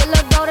 Get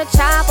a go to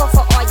chopper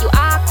for all you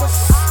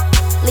aquas.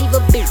 Leave a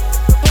beat,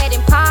 head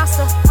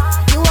imposter.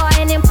 You are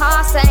an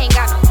imposter, ain't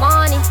got no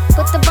money.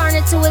 Put the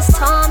burner to his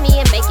tummy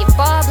and make it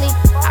bubbly.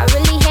 I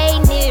really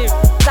hate niggas,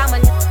 I'm a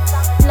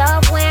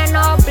love wearing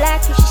all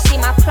black, you should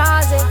see my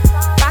closet.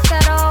 Rock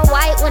that all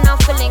white when I'm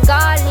feeling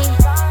godly.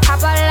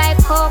 Hop out like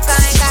coke, I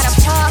ain't got a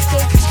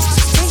pocket.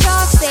 Think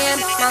y'all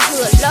saying my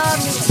hood love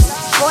me.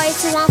 Boy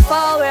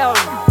 214 real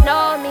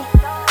know me.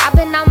 I've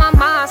been on my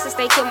mind since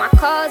they killed my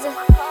cousin.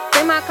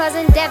 Bring my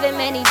cousin Devin,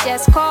 man, he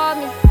just called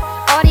me.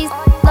 All these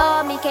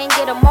love me, can't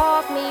get him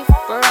off me.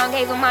 Baron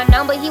gave him my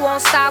number, he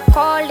won't stop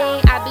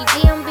calling. I be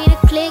GMB the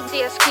click,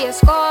 GSP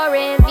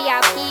scoring.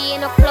 VIP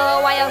in the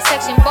club, while your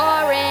section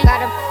boring.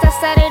 Gotta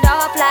set it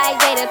up like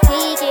Jada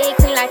Pinkett.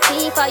 Clean like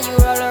Tifa, you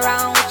roll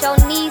around with your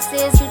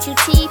nieces. Shoot you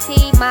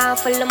TT, mind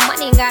full of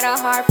money, got a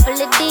heart full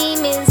of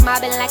demons.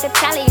 Mobbing like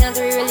Italians,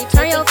 we really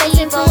turn your face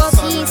into a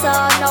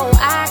pizza. No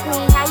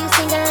acne, how you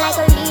singing like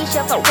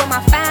Alicia? Fuck with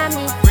my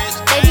family.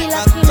 Baby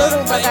left you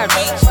little, but got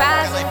rich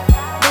spasm.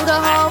 Do the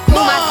whole crew,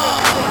 my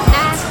thing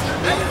nasty.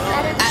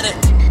 I done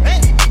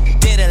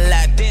did a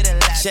lot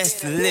just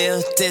to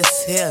live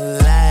this here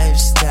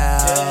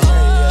lifestyle.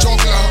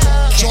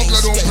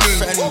 Juggler don't play.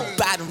 From the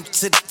bottom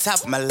to the top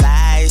of my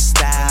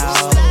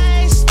lifestyle.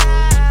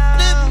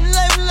 Living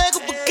life like a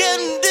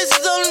beginning, this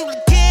is only the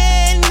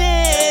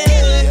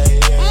beginning.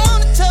 I'm on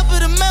the top of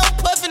the mountain,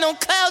 puffing on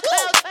clouds,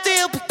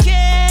 still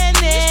beginning.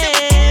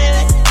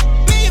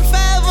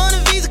 $1,500,000 on a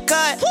Visa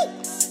card,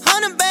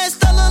 100 bands,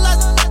 still a lot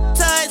of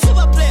ties.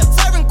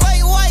 Serving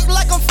great white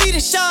like I'm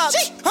feeding sharks.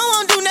 I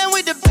won't do nothing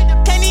with the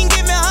can't even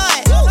get me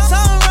hard.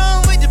 Something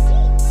wrong with the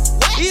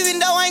even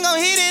though I ain't gon'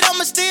 hit it,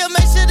 I'ma still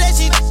make sure that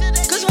she.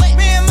 Cause wait,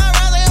 me and my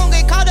rounds ain't gon'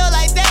 get caught up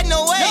like that,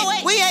 no way.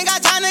 We ain't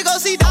got time to go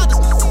see doctors.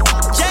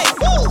 Jay,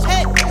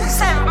 hey,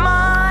 send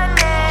money.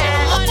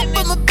 I'ma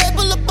put my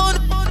paper up on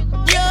the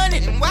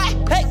yawning.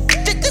 Hey,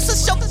 this a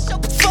show for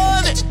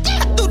me.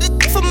 I do this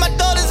for my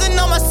daughters and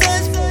all my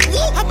sons.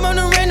 I'm on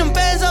the random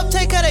bands up,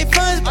 take her they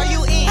funds. Are you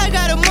in? I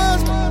got a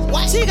month,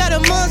 she got a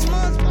month. months.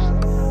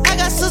 I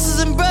got sisters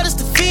and brothers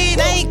to feed.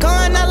 I ain't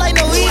going out like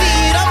no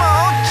idiot. I'm my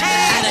own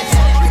kid.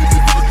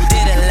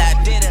 Did a lot,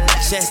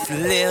 just to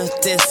live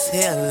this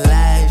here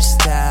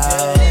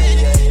lifestyle.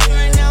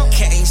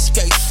 Came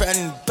straight from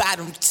the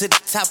bottom to the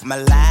top of my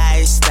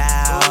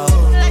lifestyle.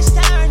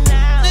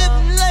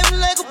 Living life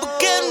like a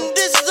beginning.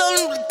 This is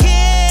only the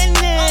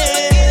beginning.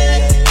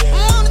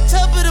 I'm on the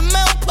top of the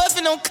mountain,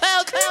 puffing on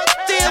clouds.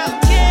 Still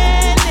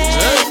beginning.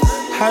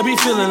 I be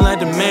feeling like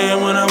the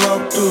man when I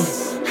walk through.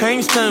 I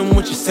ain't stunning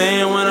what you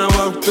saying when I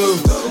walk through.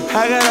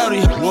 I got all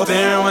these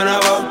staring when I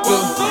walk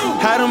through.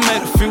 I done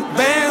made a few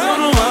bands on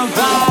the walk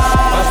through.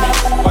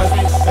 Watch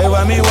me, hey,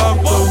 why me walk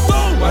through?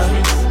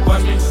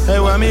 Watch me, hey,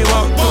 why me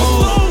walk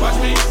through? Watch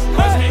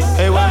me,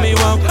 hey, why me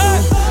walk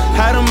through?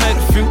 I done made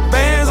a few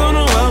bands on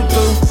the walk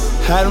through.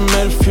 I done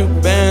made a few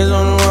bands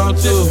on the walk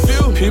through.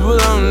 People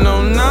don't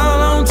know, now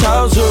I don't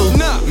talk to.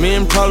 Me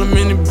and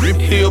Parliament and Brick,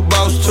 he a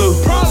boss too.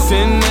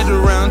 Sitting at the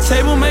round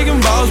table making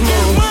boss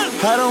moves.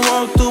 I done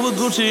walk through with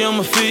Gucci on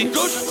my feet.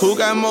 Who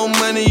got more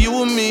money, you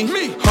or me?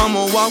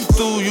 I'ma walk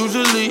through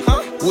usually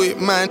with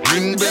my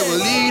dream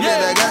Beverly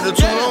that I got the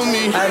tool on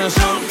me. I done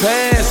slunk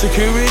past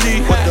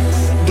security. What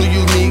the do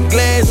you need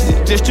glasses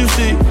just to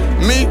see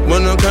me?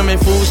 When I'm coming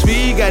full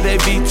speed, got that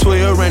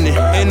V12 running.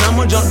 And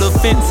I'ma jump the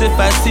fence if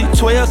I see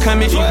 12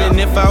 coming. Even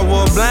if I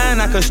were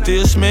blind, I could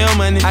still smell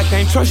money. I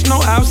can't trust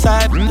no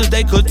outside, cause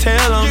they could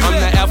tell on me. I'm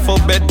the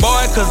alphabet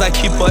boy, cause I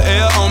keep a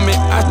L on me.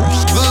 I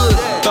good,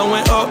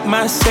 throwing up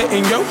my set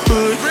in your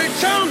hood.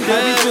 I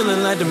be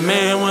feeling like the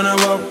man when I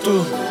walk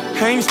through.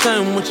 I ain't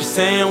stunning what you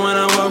saying when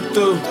I walk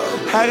through.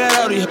 I got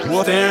all these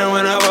staring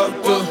when I walk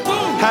through.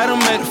 I done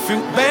made a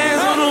few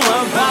bands on the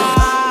walk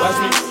through.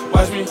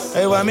 Watch me,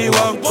 hey, why me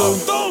walk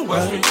through?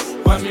 Watch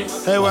me,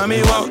 hey, why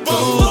me walk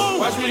through?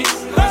 Watch me,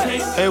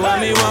 hey, why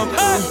me walk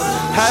through?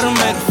 I done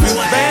made a few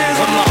bands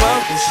on the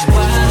walk through.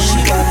 She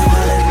wildin'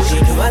 wildin', she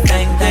do her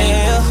thing, thing.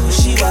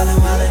 She wildin'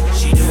 wildin',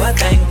 she do her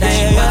thing, thing.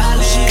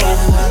 She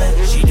wildin' wildin',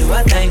 she do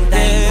her thing,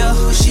 thing.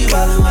 She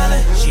wildin'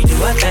 wildin', she do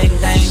her thing,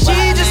 thing.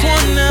 She just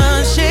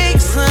wanna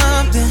shake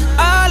something.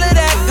 All of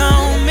that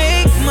gon'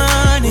 make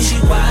money. She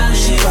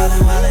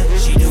wildin' wildin',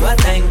 she do her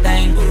thing,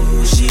 thing.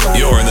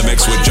 You're in the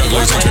mix with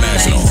Jugglers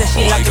International.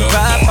 She like a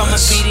rough, I'ma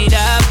beat it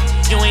up.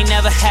 You ain't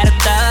never had a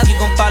thug, you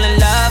gon' fall in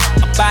love.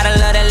 A bottle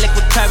of that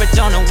liquid courage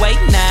on the way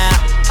now.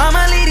 All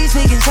my ladies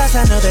taking shots,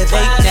 I know that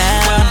they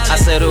down. I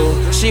said, ooh,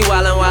 she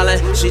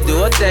wildin', she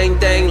do a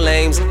thing,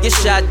 lames get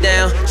shot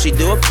down. She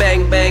do a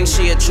bang,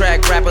 she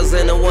attract rappers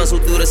and the ones who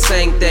do the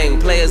same thing.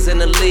 Players in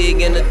the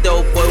league and the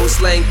dope boy who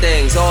slang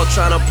things. All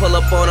tryna pull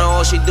up on her,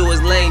 all she do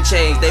is lane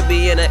change. They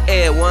be in the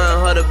air,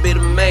 want her to be the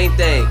main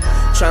thing.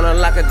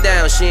 Tryna lock her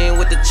down, she ain't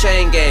with the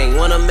chain gang.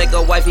 Wanna make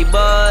her wifey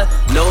bud,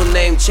 no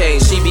name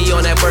change. She be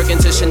on that Birkin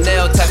to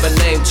Chanel type of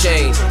name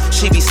change.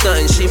 She be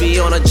stuntin', she be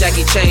on a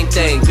Jackie Chain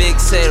thing. Big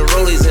set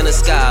rollies in the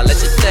sky,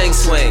 let your thing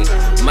swing.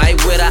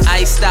 Might wear the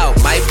iced out,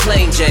 might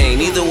plain Jane.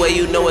 Either way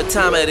you know what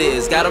time it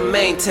is, gotta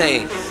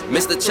maintain.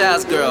 Mr.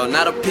 Child's girl,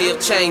 not a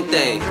P.F. chain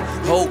thing.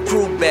 Whole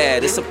crew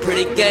bad, it's a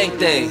pretty gang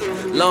thing.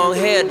 Long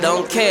hair,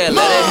 don't care,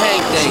 let it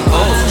hang thing.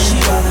 She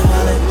wildin'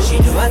 wildin', she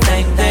do her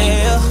thing, thing.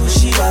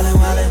 She wildin'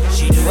 wildin',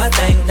 she do her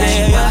thing,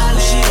 thing.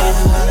 She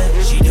wildin' wildin',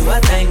 she do her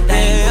thing,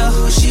 thing.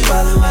 She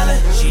wildin' wildin',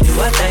 she do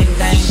her thing,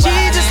 thing. She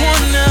just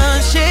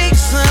wanna shake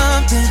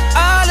something.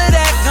 All of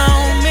that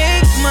gon'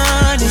 make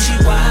money. She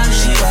wildin',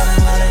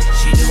 wildin',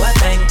 she do her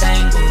thing,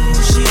 thing.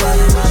 She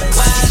wildin', wildin',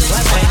 she do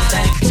her thing,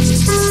 thing.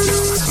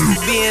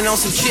 Being on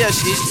some chill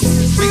shit,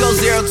 we go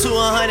 0 to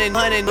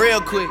 100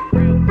 real quick.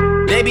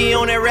 They be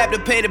on that rap to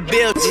pay the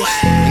bills,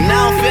 and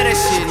I don't feel that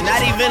shit,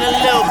 not even a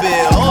little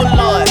bit. Oh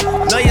Lord,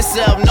 know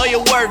yourself, know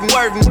your worth.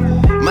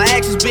 My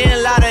actions being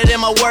louder than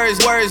my words.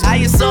 How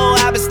you sold,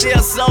 I been still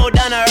sold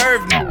down to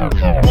earth.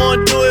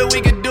 Wanna do it,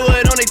 we can do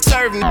it on they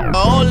turf.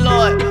 Oh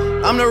Lord,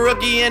 I'm the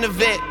rookie and the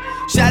vet.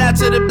 Shout out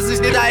to the business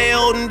that I ain't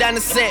holding down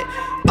the set.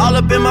 All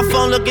up in my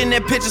phone looking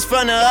at pictures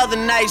from the other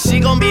night. She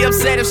gon' be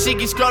upset if she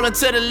keep scrolling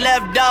to the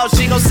left, dog.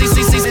 She gon' see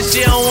that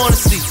she don't wanna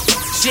see.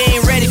 She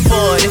ain't ready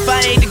for it. If I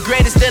ain't the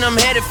greatest, then I'm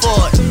headed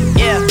for it.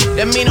 Yeah,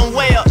 that mean I'm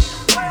way up.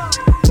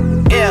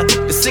 Yeah,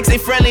 the 6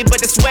 ain't friendly, but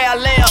that's where I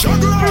lay up.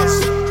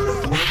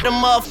 The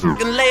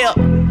motherfucking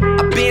layup.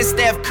 I been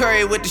Steph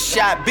Curry with the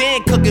shot,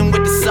 been cooking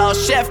with the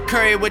sauce, Chef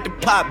Curry with the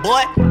pot,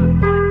 boy.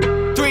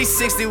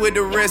 360 with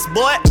the wrist,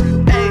 boy.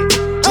 Hey,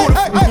 who the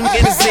fuck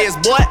in his ears,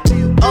 boy?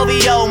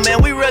 OVO,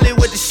 man, we really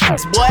with the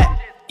shits, boy.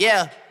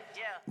 Yeah,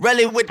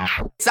 really with the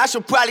shits. I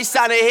should probably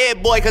sign a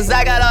hit, boy, cause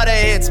I got all the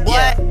hits, boy.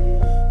 Yeah.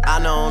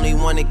 I'm the only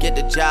one to get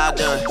the job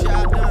done.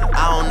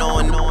 I don't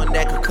know no one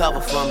that could cover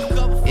for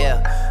me.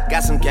 Yeah,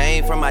 got some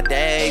game from my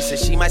day. So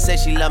she might say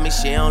she love me,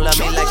 she don't love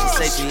me like she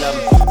say she love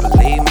me.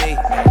 Believe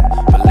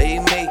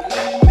me.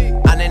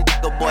 I'm that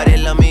nigga boy, they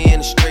love me in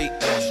the street.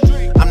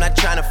 I'm not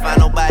trying to find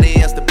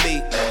nobody else to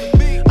beat.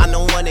 I'm the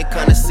one they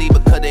come to see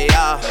because they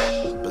are.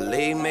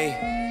 Believe me.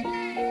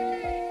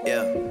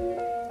 Yeah.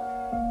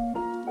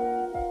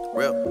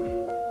 Real.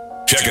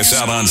 Check us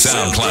out on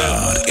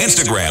SoundCloud,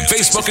 Instagram,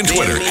 Facebook, and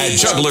Twitter at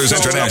Jugglers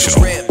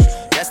International.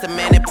 That's the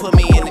man that put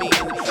me in the.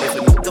 If a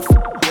nigga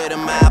with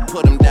him, I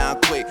put him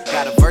down quick.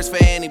 Got a verse for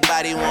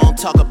anybody who won't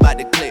talk about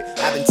the clip.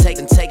 I've been take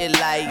it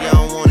like you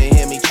don't wanna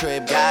hear me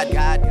trip. God,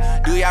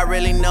 do y'all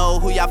really know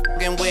who y'all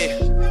fucking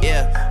with?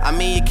 Yeah, I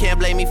mean you can't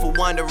blame me for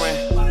wondering.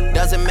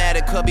 Doesn't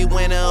matter, could be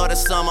winter or the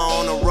summer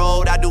on the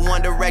road. I do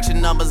One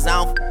Direction numbers,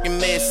 I don't fucking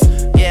miss.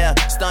 Yeah,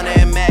 Stunner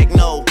and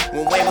Magno.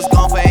 When Wayne was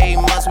gone for 8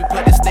 months, we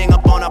put this thing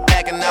up on our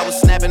back, and I was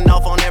snapping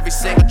off on every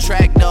single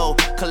track though.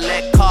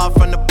 Collect card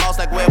from the boss,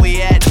 like where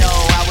we at though.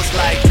 I was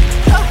like,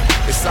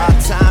 it's our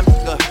time,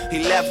 nigga.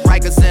 He left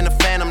Rikers in the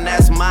Phantom,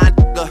 that's mine,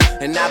 nigga.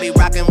 And I be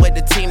rocking with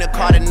the team that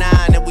caught a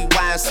 9, and we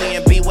YNC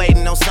and be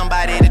waiting on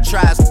somebody to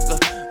try, nigga.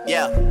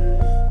 Yeah,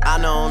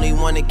 I'm the only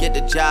one to get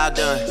the job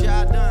done.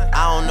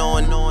 I don't know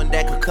one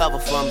that could cover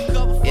for me.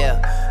 Yeah,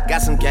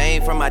 got some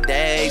game from my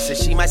day. Said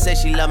she might say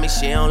she love me,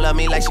 she don't love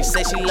me like she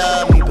said she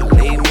love me.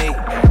 Believe me,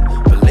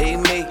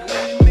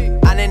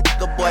 I'm that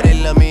nigga boy that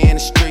love me in the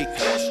street.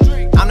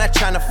 I'm not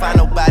trying to find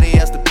nobody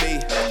else to be.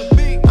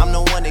 I'm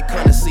the one they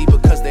couldn't see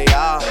because they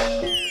are.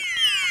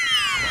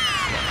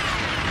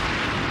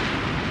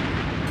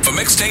 For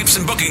mixtapes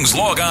and bookings,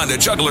 log on to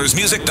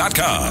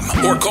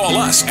jugglersmusic.com or call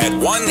us at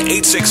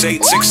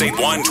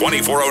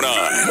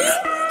 1-868-681-2409.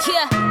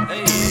 Yeah.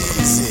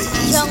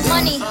 Young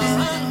Money.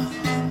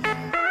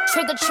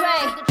 Trigger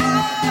Trey.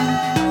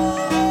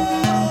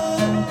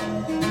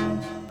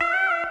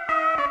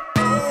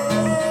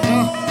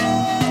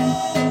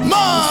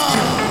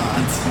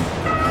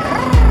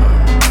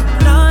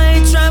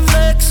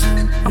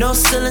 No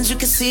ceilings, you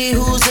can see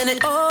who's in it.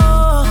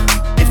 Oh,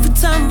 if we're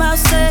talking about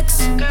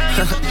sex,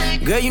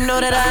 girl, you know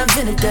that I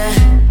invented that.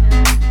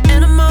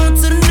 And I'm on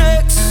to the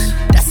next.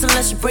 That's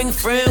unless you bring a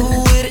friend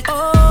who with it.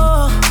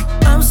 Oh,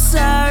 I'm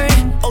sorry.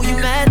 Oh, you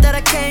mad that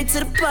I came to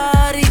the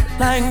party?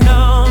 Like,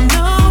 no.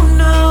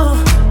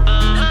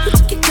 You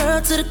took your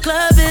girl to the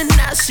club and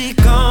now she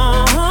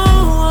gone.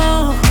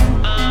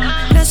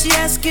 Now she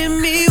asking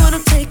me when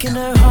I'm taking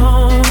her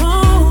home.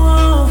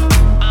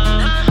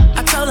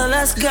 I told her,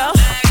 let's go.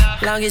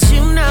 Long as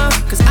you know,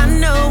 cause I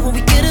know when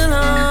we get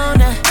alone,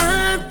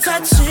 I'm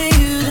touching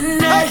you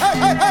tonight.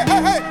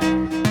 Hey.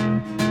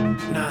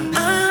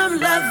 I'm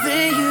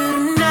loving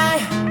you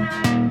tonight.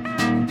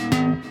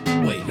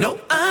 Wait, no,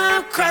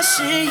 I'm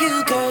crushing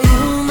you, girl.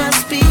 You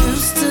must be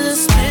used to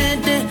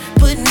spending,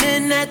 putting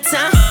in that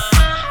time.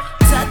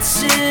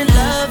 Touching,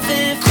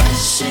 loving,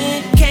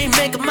 crushing, can't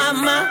make up my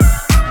mind.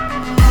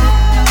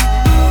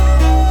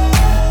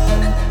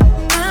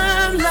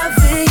 I'm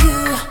loving you.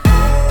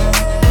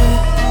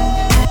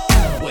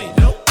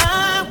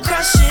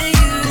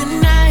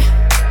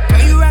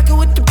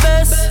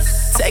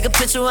 Take a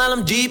picture while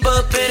I'm deep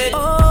up in it.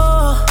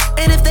 Oh,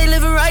 and if they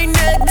living right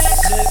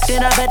next,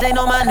 then I bet they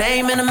know my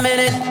name in a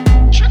minute.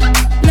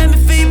 Let me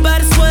feel your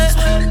body sweat.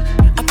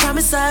 I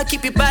promise I'll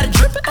keep your body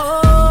dripping.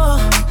 Oh,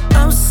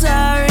 I'm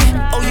sorry.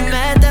 Oh, you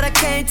mad that I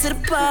came to the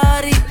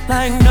party?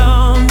 Like,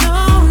 no.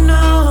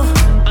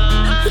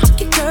 You took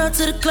your girl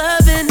to the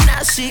club and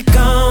now she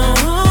gone.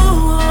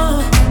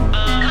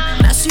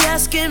 Now she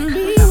asking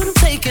me when I'm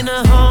taking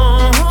her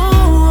home.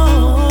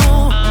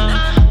 I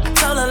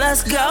told her,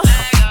 let's go.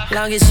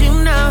 Long as you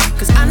know,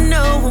 cause I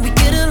know when we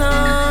get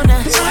alone,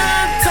 I'm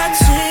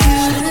touching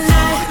you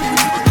tonight.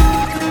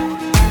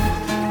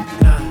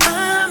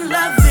 I'm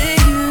loving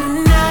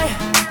you tonight.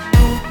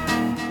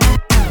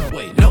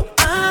 Wait, no,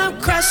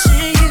 I'm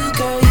crushing you,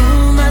 girl.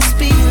 You must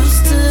be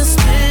used to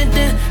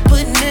spending,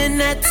 putting in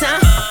that time.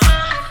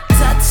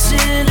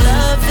 Touching,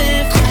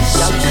 loving,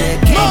 crushing,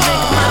 can't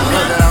make my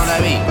mind.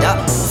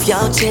 If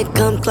your chick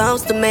come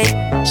close to me,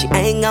 she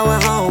ain't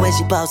going home when she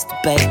supposed to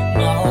pay.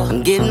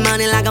 I'm getting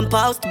money like I'm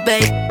supposed to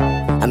pay.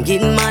 I'm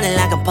getting money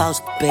like I'm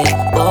supposed to pay.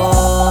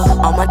 Oh,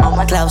 all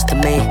my close to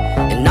me,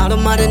 and all the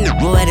mother niggas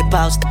where they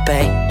supposed to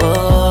pay.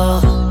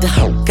 Oh, the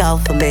hoe go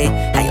for me.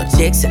 How your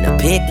chicks in the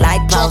pic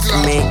like post for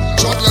me.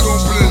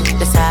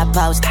 That's how I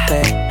supposed to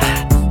pay.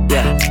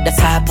 Yeah, that's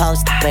how I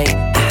supposed to pay.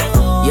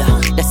 Yeah,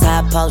 that's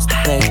how I supposed to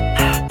pay.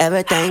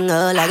 Everything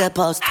look like it's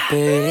supposed to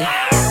be.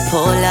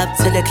 Pull up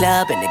to the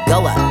club and it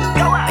go up.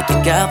 Make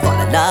your girl fall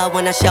in love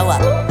when I show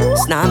up.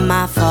 It's not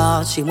my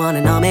fault, she wanna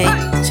know me.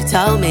 She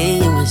told me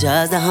you was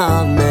just a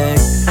hummer.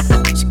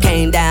 She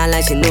came down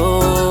like she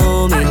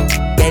knew me.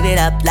 Gave it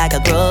up like a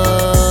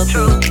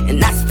groupie. And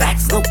that's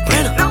facts, no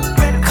printer.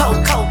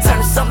 Cold, turn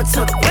the summer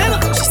to the winter.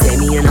 She saved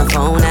me in her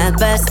phone at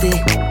bestie,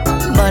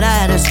 but I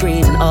had her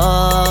screaming,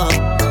 oh.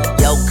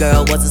 Yo,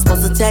 girl, wasn't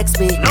supposed to text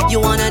me.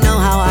 You wanna know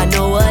how I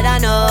know what I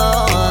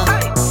know?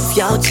 If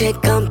your chick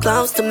come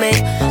close to me,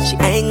 she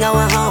ain't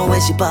going home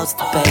when she supposed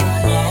to pay.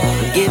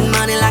 I'm getting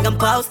money like I'm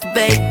supposed to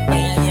pay.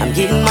 I'm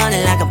getting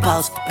money like I'm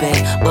supposed to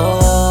pay.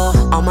 Oh,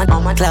 all my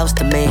close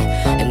to me,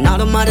 and all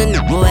the mother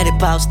niggas where they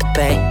supposed to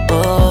pay.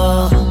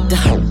 Oh, the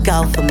hoe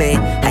go for me.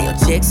 How your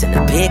chicks in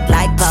the pic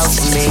like post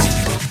for me.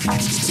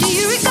 Do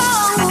you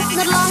recall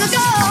not long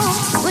ago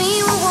when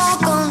you would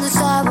walk on the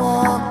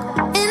sidewalk?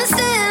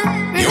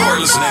 You're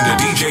listening to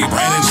DJ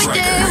Brandon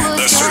Stryker,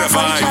 the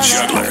certified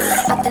juggler.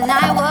 But the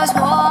night was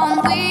warm,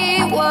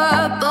 we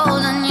were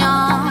bold and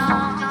young.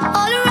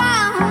 All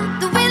around,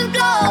 the wind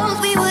blows.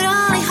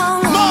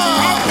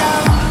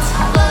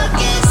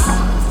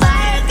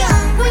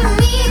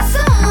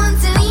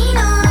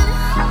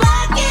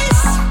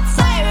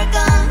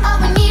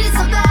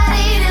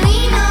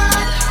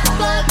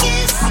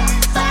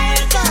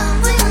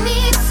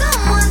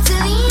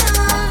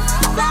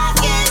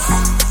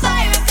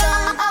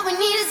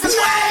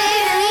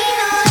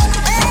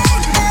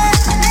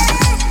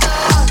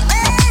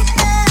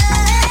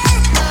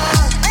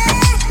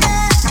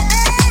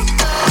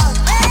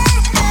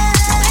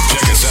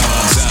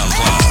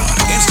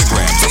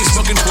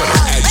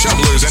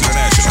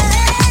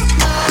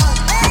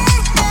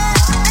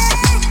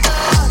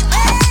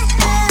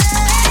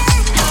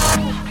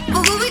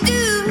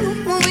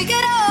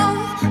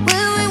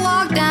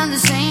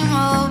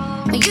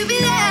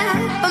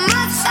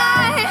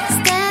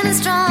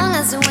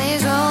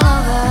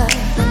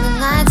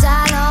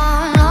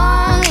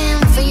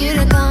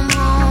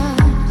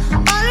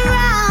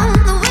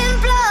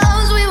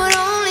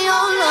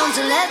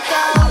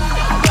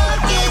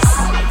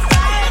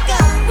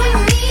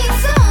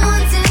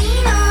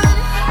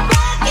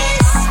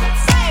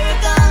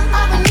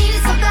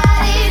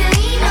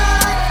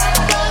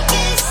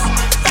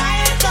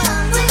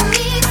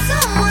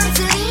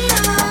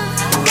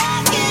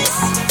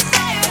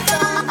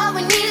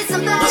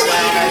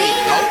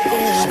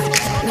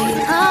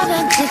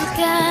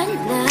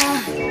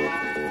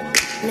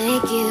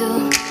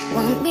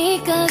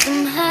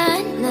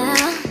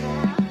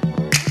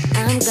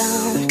 I'm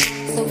gone.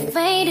 So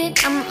faded,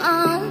 I'm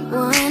on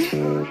one.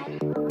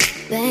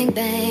 Bang,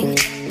 bang,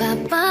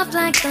 pop off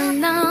like the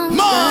long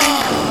gun.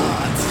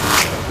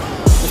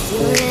 If you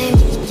lame,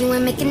 you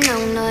ain't making no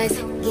noise.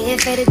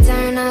 Get faded,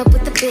 turn up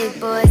with the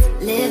big boys.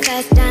 Live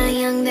fast, die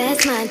young,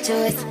 that's my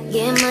choice.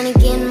 Get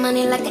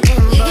money like an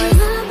invoice.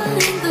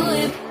 Make the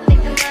whip,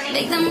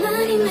 make the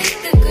money,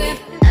 make the grip.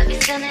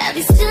 I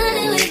be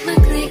stunning with my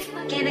click.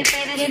 Get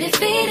it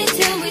faded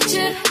till we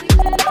trip.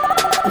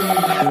 Man, I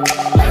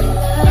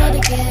love to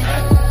get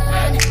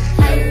on.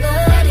 I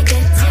love to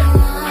get too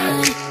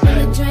on. When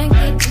the drink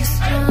get too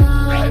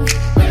strong,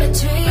 when the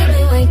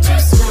treatment way too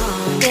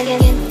strong.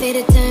 Get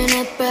faded, turn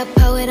up, bro,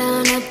 pull it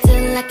on up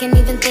till I can't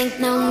even think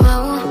no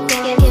more.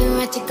 Get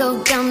right to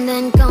go dumb,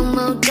 then go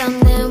more dumb,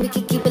 then we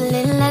can keep it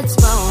lit, let's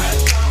roll.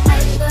 I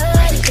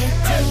love to get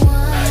too on.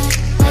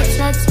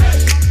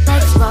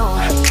 Let's roll.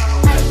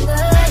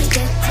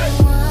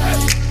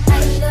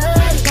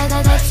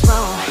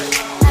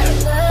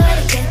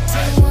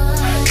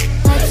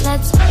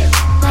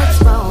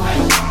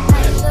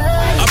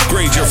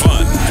 Upgrade your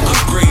fun.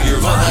 Upgrade your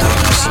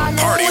vibes.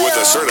 Party with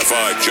the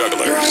certified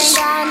jugglers. You ain't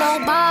got no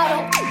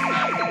bottle.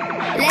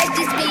 Let's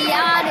just be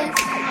honest.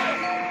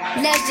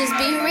 Let's just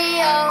be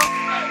real.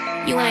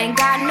 You ain't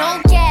got no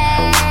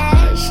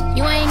cash.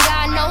 You ain't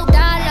got no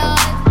dollars.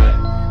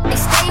 They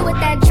stay with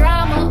that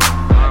drama.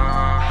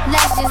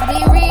 Let's just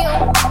be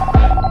real.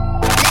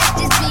 Let's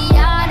just be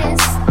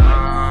honest.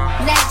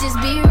 Let's just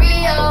be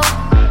real.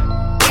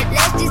 Yeah,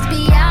 let's just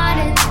be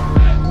honest.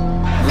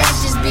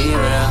 Let's just be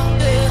real.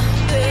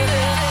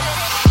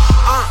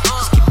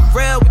 Just keep it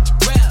real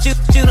with you.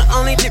 You the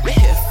only nigga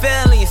here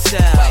feeling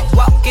yourself.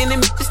 Walk in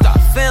and start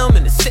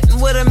filming and sitting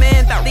with a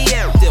man, thought the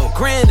air still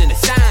grinning and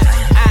signing.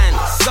 I'm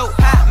so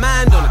hot,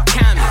 mind on the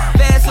counter.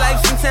 Fast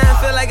life sometimes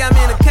feel like I'm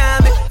in a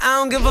comic. I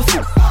don't give a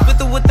fuck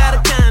with or without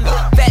a condom.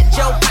 Fat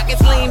Joe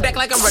pockets lean back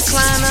like a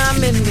recliner.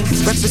 I'm in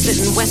this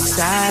representing West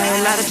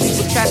Side. A lot of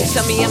people try to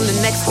tell me I'm the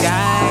next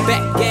guy.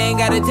 Back gang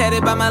got it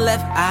tatted by my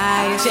left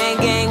eye. Chain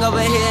gang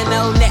over here,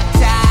 no neckties.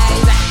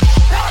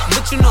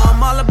 But you know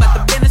I'm all about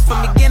the business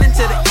from beginning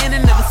to the end.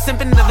 Never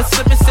simping, never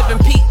slipping, sipping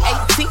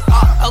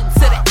P-A-T-R-O to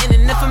the end.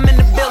 And if I'm in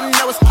the building,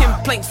 know it's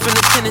complaints from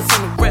the tenants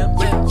on the real.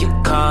 You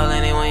can call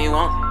anyone you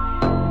want.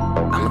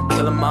 I'ma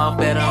kill them off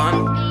better on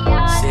it.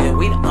 Said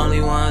we the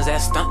only ones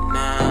that stunt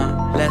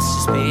now. Let's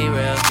just be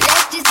real.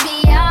 Let's just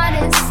be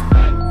honest.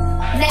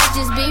 Let's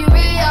just be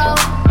real.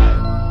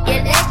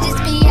 Yeah, let's just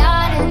be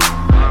honest.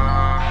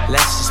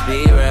 Let's just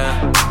be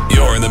real.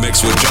 You're in the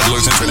mix with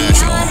Jugglers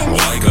International.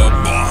 Like a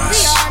boss.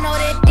 We all know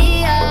that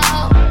deal.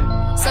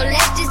 So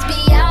let's just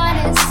be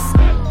honest.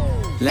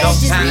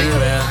 Let's just be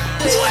real.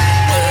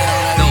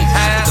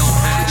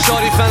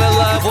 Shorty fell in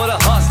love with a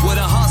hustle.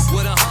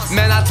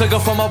 Man, I took her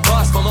from a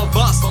bus.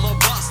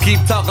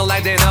 Keep talking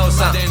like they know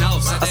something.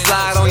 I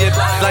slide on your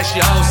like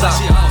she owns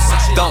something.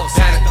 Don't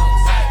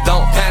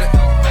panic.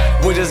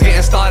 We're just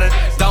getting started.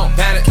 Don't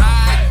panic.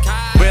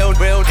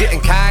 Real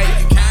getting kite.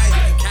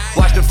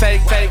 Watch the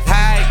fake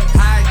hide.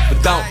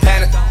 But don't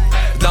panic.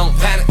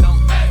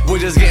 We're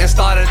just getting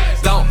started.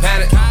 Don't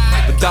panic.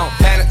 But don't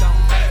panic.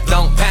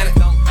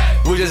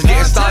 We're just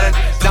getting started.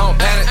 Don't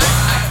panic.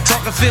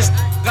 Talking fist.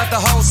 Got the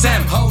whole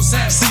Sam.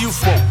 See you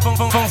from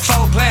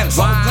 4 planets.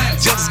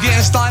 Just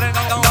getting started,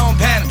 don't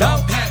panic.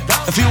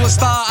 If you a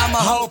star, I'm a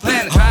whole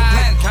planet.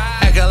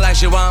 Acting like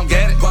she won't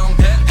get it.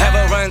 Have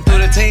her run through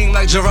the team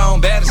like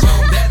Jerome Bettis.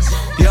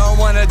 You don't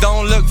wanna,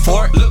 don't look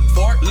for it.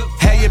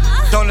 Have your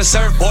on the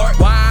surfboard.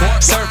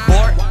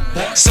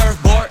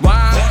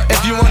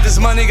 If you want this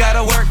money,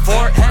 gotta work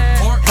for it.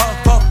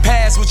 Puff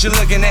pass, what you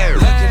looking at?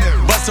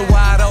 Bust a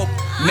wide open,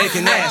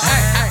 making ass.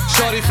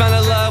 Shorty fell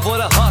in love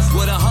with a hustle.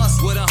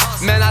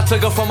 Man, I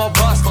took her from a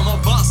bus.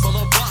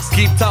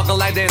 Keep talking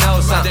like they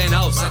know something.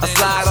 I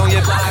slide on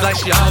your like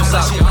she owns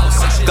something.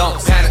 Don't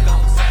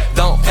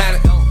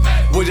panic.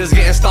 We're just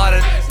getting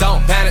started.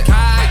 Don't panic.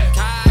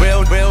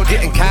 Real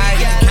getting kite.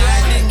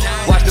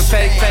 Watch the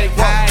fake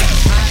hide.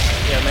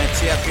 Yeah, man,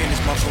 TIP in this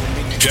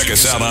motherfucker. Check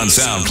us out on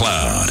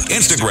SoundCloud,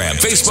 Instagram,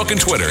 Facebook, and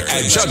Twitter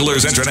at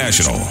Jugglers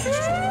International.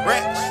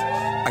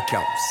 I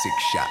count 6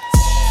 shots.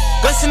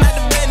 Bustin' out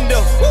the bando.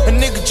 A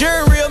nigga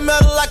jury real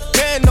metal like a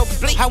piano.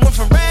 I went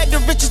from rag to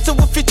riches to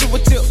a feature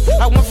with tip.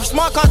 I went from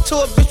smart car to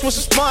a bitch with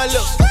some smart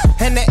lips.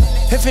 And that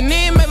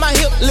Epiphany make my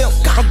hip limp.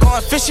 I'm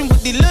going fishing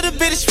with these little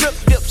bitty strip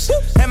dips.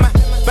 And my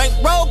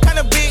bankroll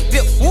kinda big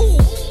dip. Woo.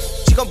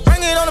 She gon'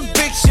 bring it on a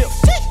big ship.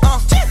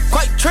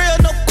 Quite trail,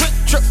 no quick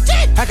trip.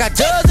 I got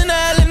dubs in the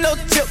alley, no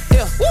tip.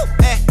 Yeah. Woo.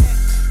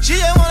 She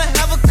just wanna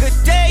have a good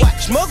day.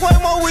 Smoke way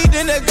more weed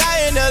than that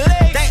guy in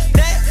LA.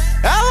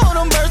 I hold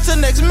them birds till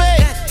next May.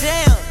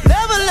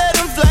 Never let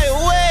them fly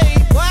away.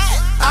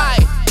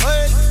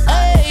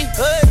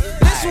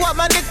 This is what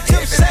my nigga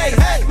Tip say.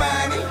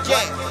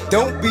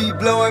 Don't be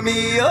blowing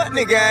me up,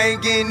 nigga, I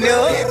ain't getting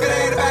up. If it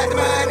ain't about the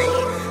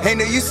money, ain't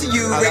no use to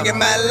you ringing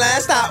my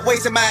line. Stop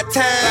wasting my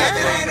time. If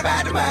it ain't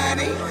about the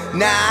money,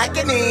 nah, I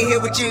can even hear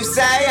what you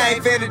say. I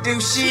ain't finna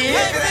do shit.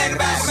 If it ain't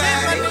about the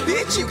money,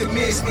 bitch, you can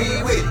miss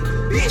me with it.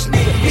 Bitch,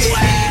 nigga, miss me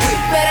with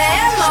it. Better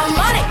have my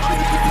money.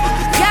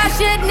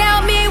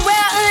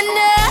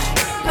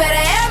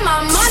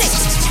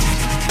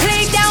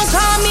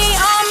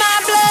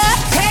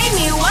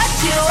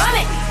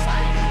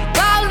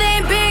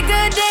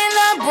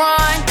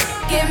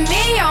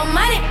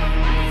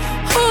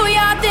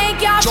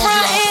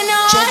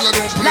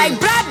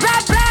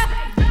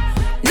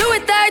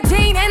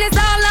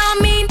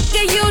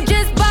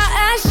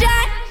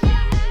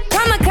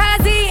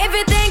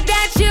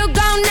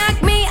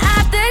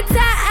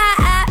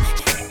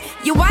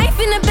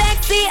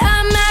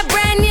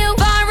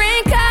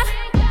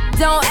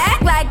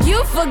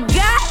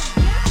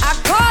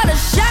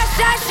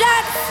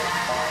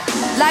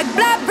 shots. Like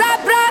blah, blah,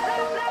 blah.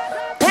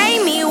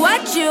 Pay me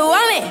what you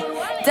want me.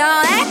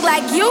 Don't act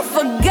like you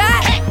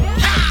forgot.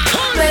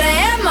 Better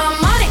have my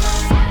money.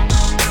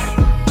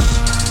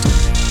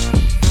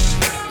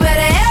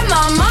 Better have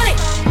my money.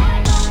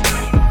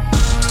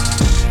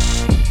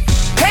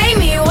 Pay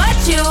me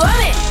what you want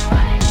me.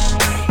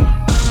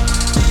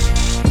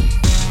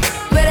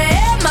 Better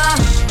have my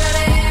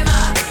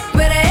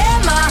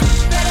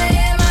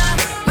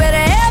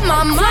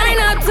money.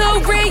 Not to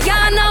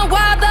Rihanna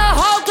while the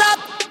whole club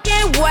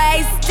get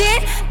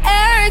wasted.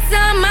 Every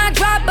time I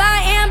drop,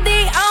 I am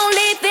the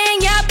only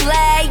thing y'all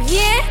playing.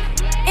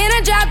 In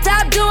a drop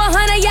top, do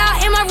 100,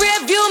 y'all in my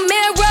rearview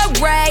mirror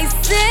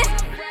racing.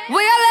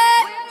 Where y'all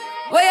at?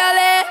 Where y'all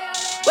at?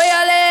 Where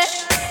y'all at?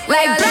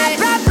 Like blah,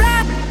 blah,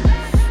 blah.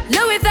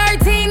 Louis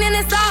 13 and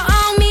it's all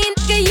on me,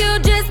 nigga, you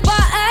just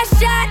bought a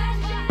shot.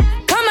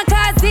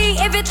 Kamikaze,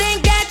 if you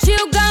think that you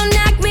gon'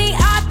 knock me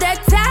off the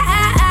top.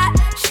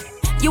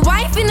 Your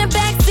wife in the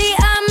backseat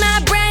of my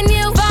brand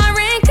new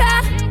foreign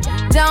car.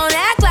 Don't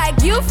act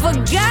like you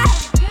forgot.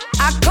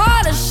 I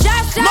called a shot.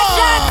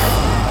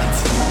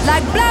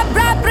 Like blah,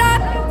 blah, blah.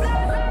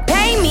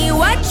 Pay me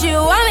what you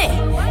want me.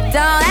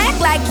 Don't act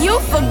like you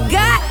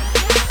forgot.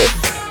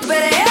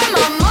 Better have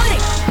my money.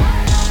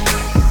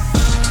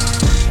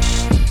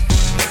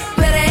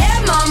 Better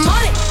have my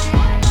money.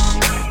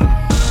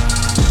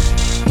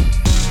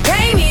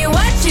 Pay me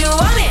what you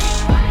want me.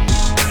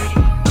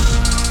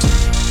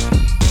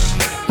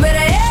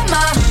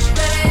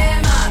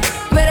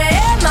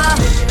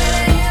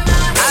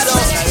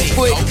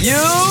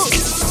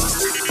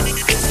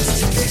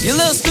 You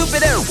little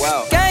stupid ass.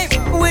 Wow. Ain't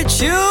with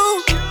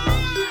you.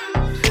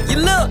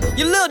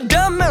 You little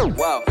dumb ass.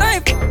 Wow.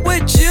 Ain't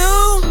with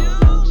you.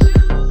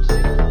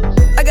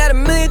 I got a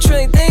million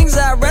trillion things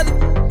I'd rather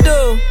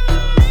do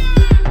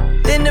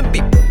than to be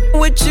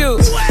with you.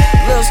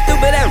 Little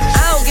stupid ass. I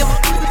don't give a.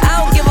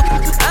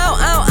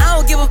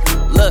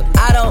 Look,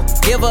 I don't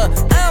give a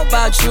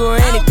about you or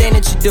anything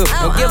that you do.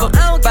 Don't give a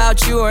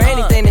about you or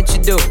anything that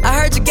you do. I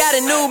heard you got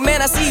a new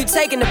man, I see you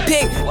taking the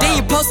pic. Then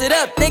you post it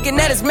up, thinking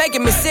that it's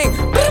making me sick.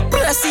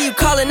 I see you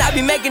calling, I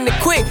be making it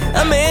quick.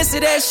 I'ma answer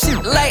that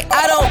shit like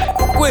I don't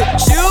with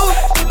you.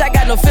 I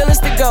got no feelings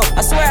to go.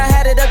 I swear I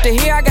had it up to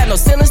here, I got no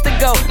ceilings to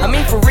go. I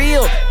mean for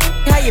real,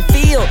 how you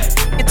feel?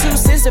 Get 2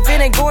 cents if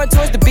it ain't going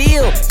towards the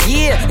bill.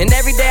 Yeah, and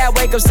every day I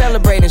wake up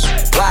celebrating.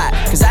 Why?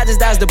 Cause I just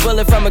dodged a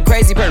bullet from a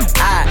crazy person.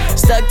 I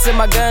stuck to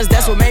my guns,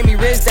 that's what made me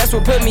rich. That's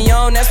what put me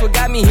on, that's what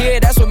got me here.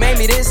 That's what made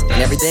me this.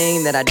 And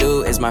everything that I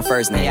do is my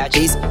first name.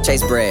 Cheese,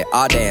 chase bread,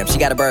 aw damn, she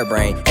got a bird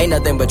brain. Ain't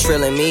nothing but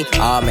trilling me,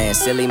 aw man,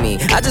 silly me.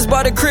 I just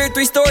bought a crib,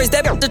 3 stories,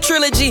 that the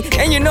trilogy.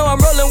 And you know I'm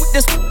rolling with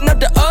this up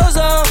the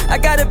ozone. I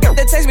got a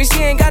that text me,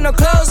 she ain't got no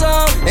clothes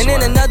on. And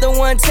then another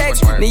one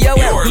text me, yo,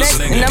 next.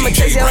 And I'ma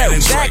text your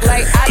ass back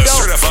like I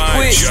don't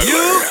with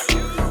you.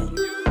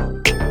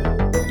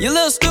 You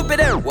little stupid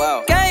ass.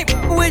 Wow. Ain't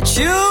with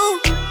you.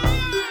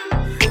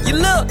 You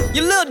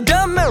little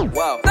dumb ass.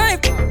 Wow.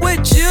 Ain't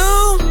with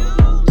you.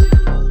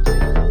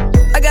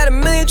 I got a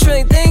million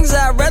trillion things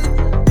I'd rather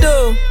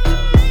do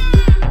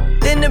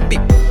than to be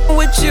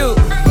with you.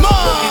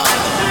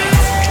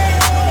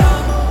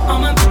 All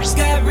my bitches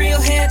got real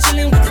hair,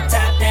 chillin' with the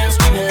top down,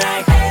 screaming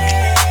like,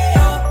 hey,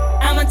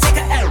 I'ma take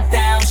her out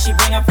down. She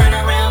bring her friend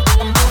around,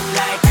 I'm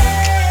like,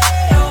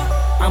 hey,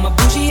 I'm a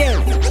bougie area,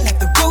 like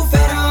the roof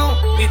at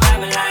home. We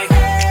vibing like,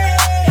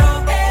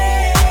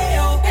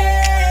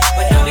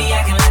 but don't be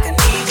acting like I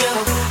need you.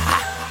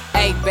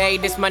 Hey,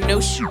 babe, this my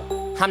new shoe.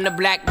 I'm the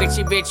black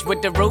bitchy bitch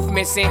with the roof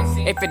missing.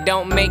 If it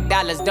don't make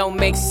dollars, don't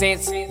make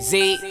sense.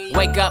 Z,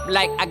 wake up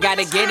like I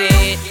gotta get it.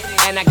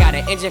 And I got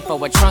an engine for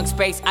a trunk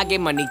space. I get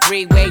money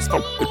 3 ways.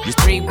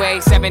 3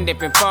 ways, 7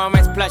 different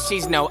formats. Plus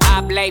she's no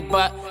oblate,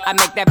 but I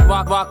make that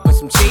walk with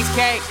some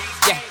cheesecake.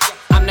 Yeah.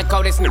 I'm the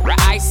coldest nigga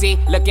I see.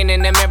 Looking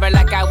in the mirror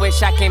like I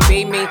wish I can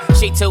be me.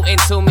 She too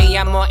into me,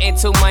 I'm more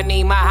into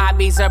money. My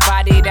hobbies, her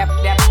body,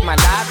 that's my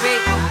lobby.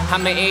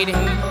 I'ma eat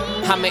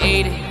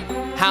it.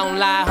 I don't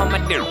lie, on my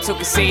dick, too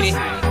conceited.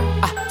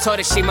 Told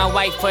her she my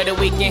wife for the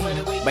weekend.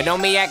 But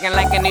don't be acting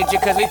like I need you,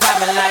 cause we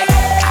poppin' like,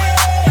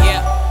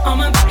 yeah. All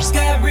my bitches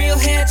got real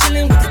hair,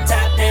 chillin' with the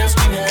top down,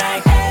 screaming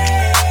like,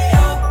 hey,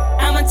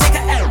 I'ma take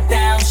her out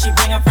down. She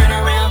bring her friend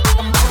around,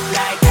 I'm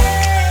like,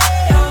 hey,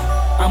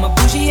 I'm a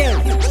bougie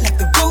area, like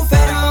the roof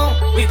at home.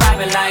 We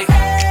vibing like,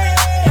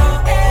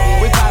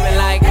 we vibing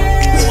like,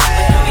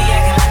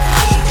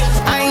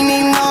 I ain't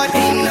even know it,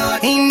 ain't know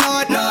it.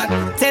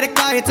 Take the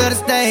car here to the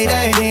stage,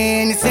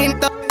 then you seen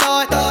the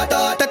thought,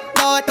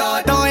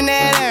 throwing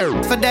that air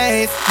for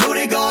days.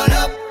 Booty going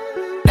up,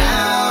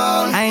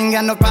 down. I ain't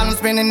got no problem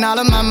spending all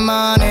of my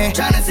money,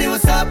 tryna see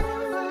what's up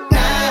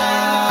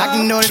now. I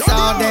can do this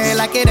all day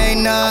like it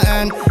ain't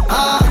nothing.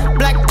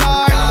 Black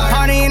car,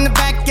 party in the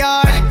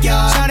backyard.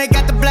 Shawty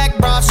got the black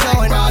bra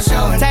showing.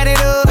 Tatted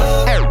up,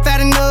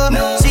 fat enough.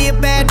 She a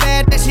bad,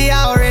 that she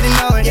already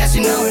know it. Yeah, she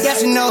know it. Yeah,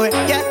 she know it.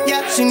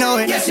 Yeah, she know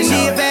it. She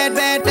a bad,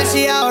 that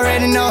she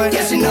already know it.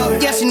 Yeah, she know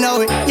it. Yeah, she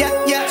know it.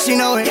 Yeah, she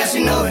know it. Yeah, she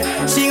know it.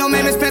 She gon'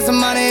 make me spend some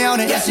money on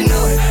it. Yeah, she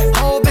know it.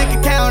 Whole bank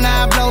account on,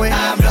 I blow it.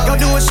 Go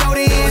do a show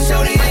then,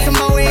 bring some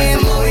more in.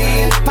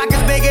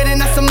 Pockets bigger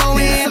than a Samoan.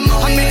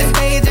 I'm in the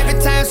stage every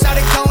time, shout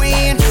it go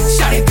in.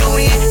 Shout it go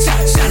in,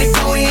 shout it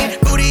go in.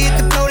 Booty hit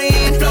the float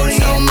in,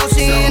 slow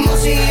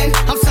motion.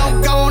 I'm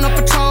so gone on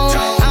Patron.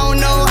 I don't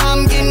know how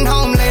I'm getting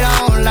home later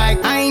on.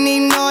 Like, I ain't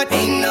even know it,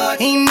 ain't know it.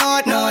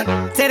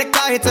 Take the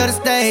car here to the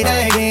stage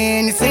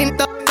again. You seen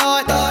the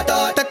thought,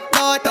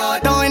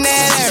 throwing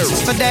that air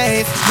for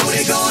days.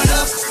 Booty going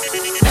up,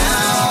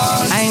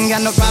 down. I ain't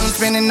got no problem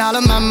spending all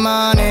of my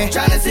money.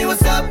 Tryna see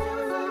what's up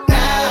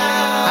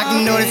now. I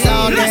can do this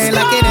all day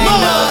like it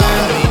ain't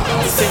nothing.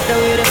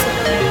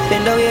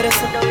 Bend over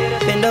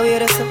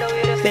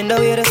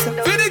here,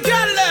 Finna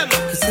get them.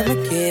 'Cause I'ma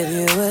give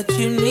you what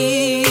you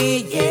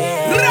need,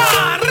 yeah.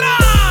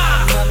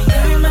 Mommy, you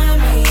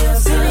remind me of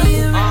something.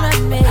 You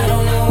remind me. I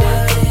don't know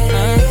what it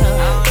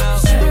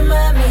is. You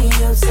remind me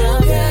of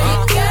something.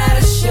 You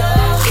gotta show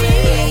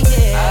me,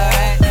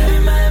 yeah. You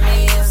remind me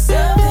of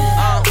something.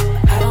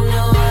 I don't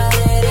know what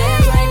it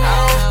is right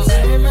now. You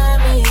remind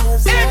me of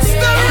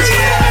something.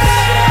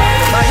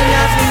 Nobody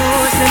nothing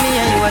know, say me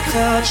and you a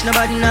touch.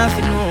 Nobody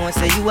nothing know,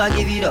 say you a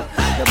give it up.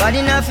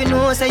 Nobody nothing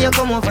know, say you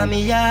come over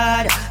me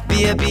yard.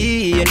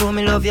 Baby, you know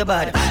me love your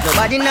body.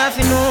 Nobody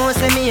nothing know,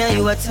 say me and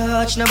you a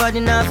touch. Nobody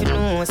nothing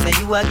know, say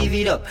you a give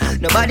it up.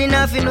 Nobody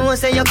nothing know,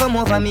 say you come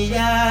over me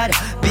yard.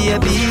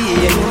 Baby,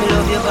 you know me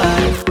love your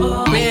body.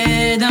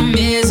 Rhythm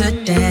is a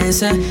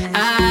dancer,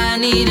 I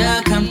need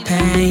a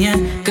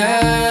companion.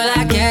 Girl,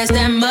 I guess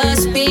that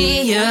must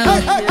be you.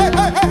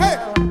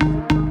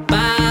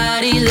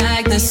 Body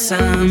like the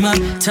summer,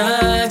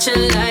 touch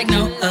it like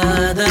no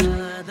other.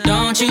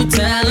 Don't you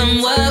tell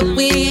them what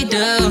we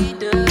do.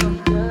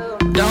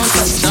 Don't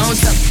tell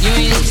them, you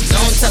ain't need.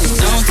 Don't tell them,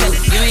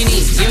 you ain't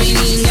need. You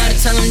ain't even gotta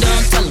tell them,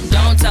 don't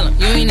tell them,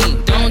 you ain't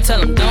need. Don't tell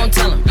them,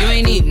 you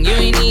ain't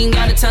even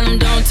gotta tell them,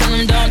 don't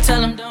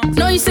tell them.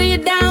 No, you say you're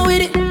down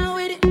with it.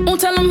 Won't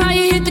tell them how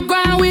you hit the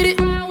ground with it.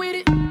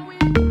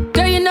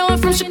 Girl, you know I'm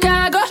from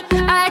Chicago.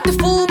 I act a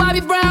fool,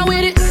 Bobby Brown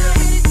with it.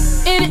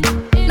 In it,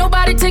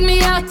 nobody take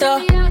me out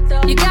though.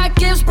 You got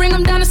gifts, bring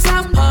them down to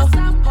South Pole.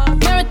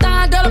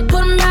 Marathon, girl, I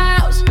put them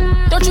out.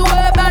 Don't you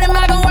worry about him,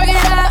 I gon' work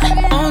it out.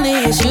 Only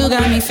it's you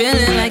got me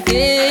feeling like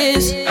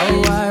this.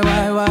 Oh, why?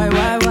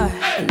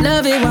 I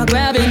love it while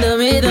grabbing the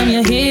rhythm,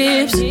 your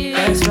hips.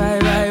 That's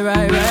right.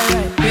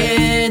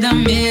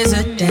 Rhythm is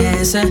a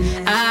dancer,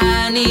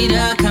 I need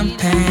a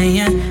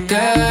companion.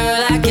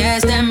 Girl, I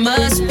guess that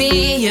must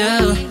be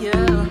you.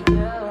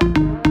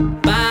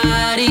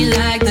 Body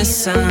like the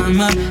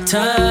summer,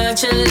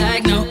 touch it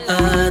like no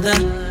other.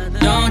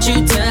 Don't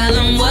you tell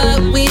them what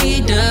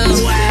we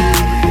do.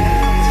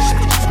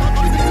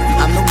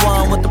 I'm the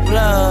one with the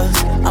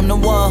plugs. I'm the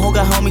one who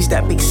got homies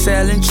that be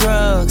selling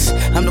drugs.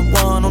 I'm the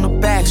one on the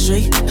back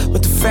street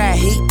with the fat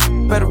heat.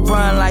 Better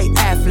run like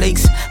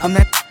athletes. I'm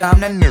that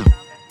nigga.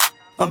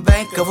 My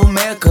Bank of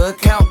America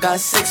account got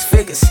 6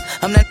 figures.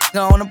 I'm that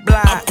nigga on the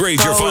block.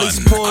 Upgrade your fun.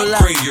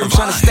 Upgrade your I'm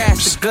tryna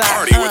stash the Glock.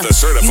 Party with the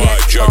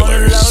certified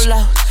jugglers.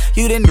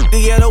 You didn't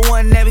you're the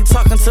one that be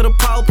talking to the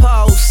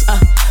po-pos.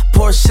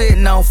 Poor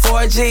shitting on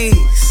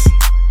 4Gs.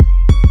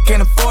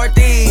 Can't afford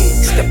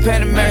these. The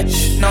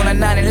Panamera on a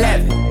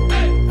 911.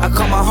 I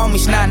call my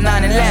homies not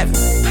 911.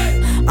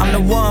 I'm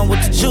the one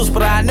with the juice,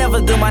 but I never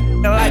do my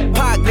like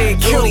Pac did.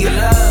 Kill your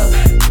love.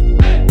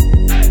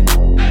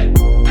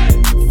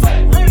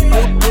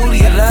 Do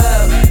your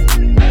love.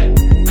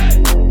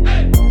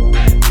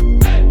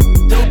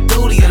 Do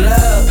your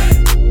love.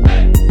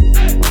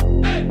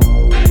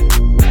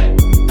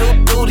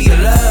 Do your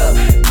love.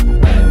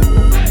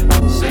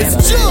 It's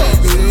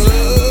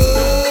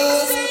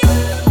Jugglers.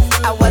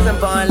 I wasn't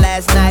born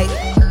last night.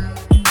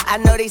 I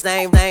know these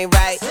names ain't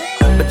right.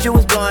 But you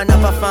was blowing up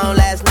her phone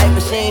last night.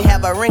 But she ain't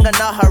have a ring or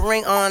not her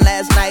ring on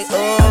last night.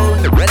 Ooh,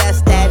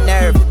 that's that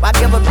nerve. Why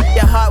give a bitch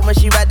your heart when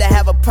she rather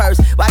have a purse?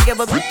 Why give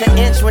a bitch an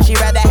inch when she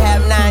rather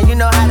have 9? You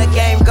know how the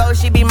game goes,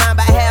 she be mine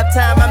by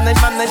halftime. I'm the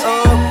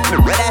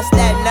ooh, that's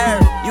that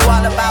nerve. You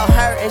all about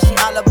her and she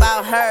all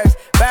about hers.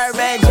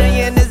 Birdman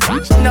Jr. and this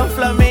bitch, no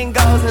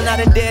flamingos. And I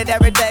done did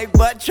every day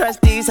but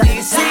trust these. How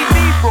you see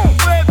me from?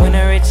 When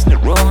I reach the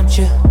road,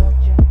 you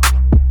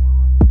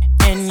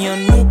and your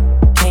knit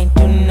can't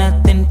do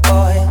nothing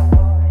for you.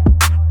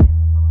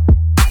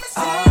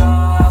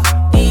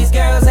 These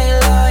girls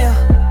ain't loyal.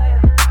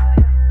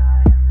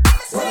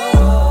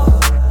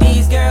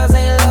 These girls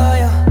ain't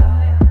loyal.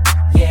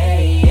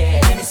 Yeah.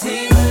 Let me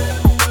see.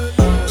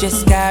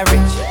 Just got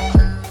rich.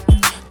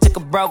 Took a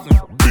broken.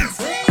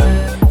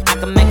 I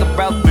can make a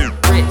broken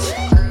rich,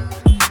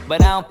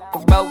 but I don't fuck a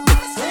broke.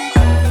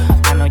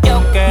 I know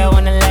your girl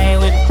wanna lay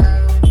with me.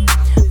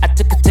 I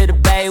took her to the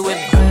bay with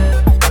me.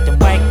 Got them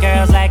white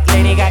girls like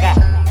Lady Gaga.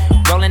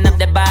 Rolling up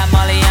that by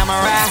Molly, I'm a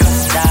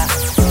rasta.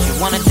 She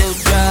wanna do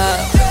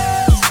drugs,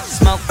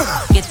 smoke,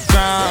 get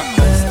drunk.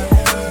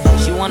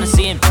 She wanna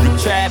see him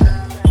trap,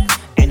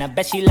 and I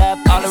bet she love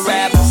all the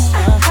rappers.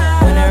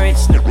 When I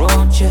reach the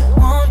road,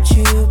 want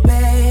you,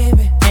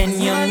 baby, and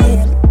your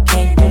knit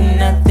can't do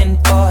nothing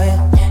for you,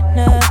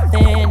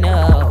 nothing,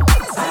 no.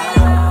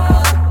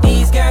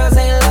 These girls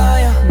ain't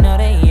loyal.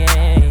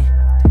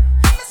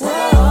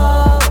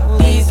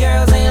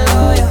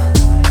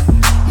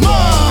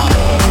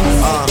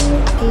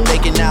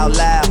 out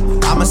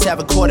loud. I must have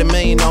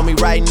 $250,000 on me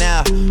right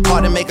now.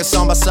 Hard to make a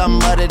song about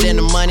something other than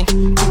the money.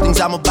 Two things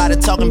I'm about to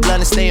talking blunt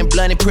and staying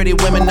blunt. Pretty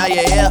women, are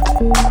you here?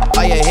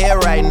 Are you here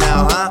right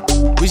now, huh?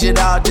 We should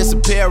all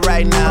disappear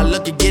right now.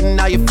 Look, you're getting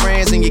all your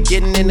friends and you're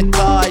getting in the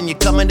car and you're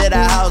coming to the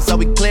house. Are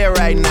we clear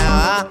right now,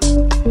 huh?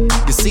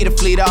 You see the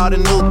fleet, all the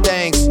new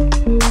things.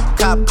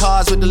 Cop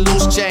cars with the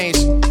loose change.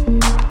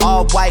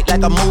 All white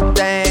like a mood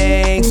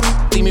things.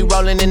 See me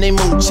rolling in they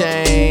mood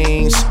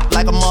change.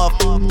 Like a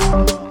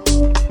motherfucker.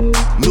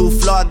 New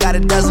floor, I got a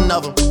dozen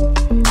of them.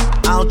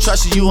 I don't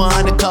trust you, you are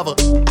undercover.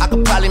 I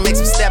could probably make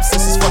some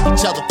stepsisters fuck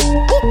each other.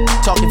 Woo.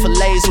 Talking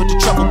fillets with the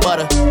truffle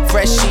butter.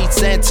 Fresh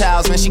sheets and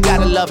towels, man, she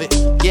gotta love it.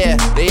 Yeah,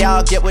 they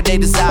all get what they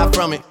desire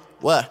from it.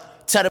 What?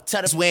 Tell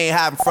us we ain't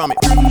hiding from it.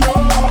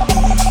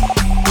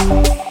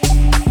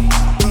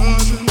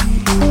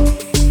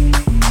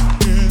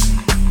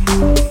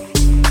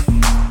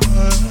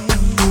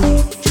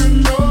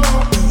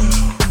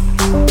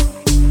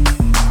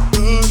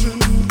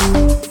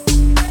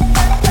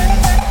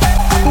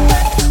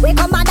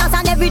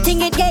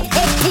 Everything it get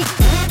hectic.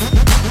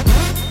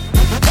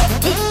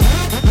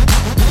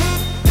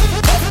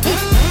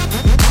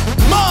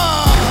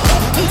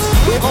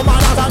 We come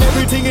and dance and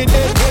everything it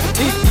get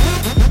hectic.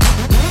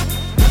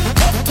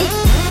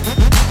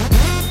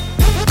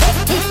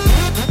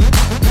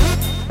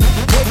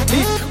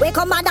 We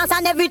come and dance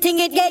and everything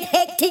it get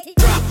hectic.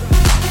 Drop,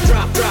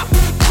 drop, drop,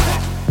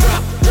 drop,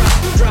 drop,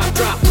 drop,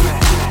 drop,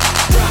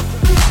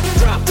 drop,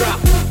 drop, drop,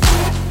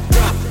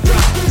 drop,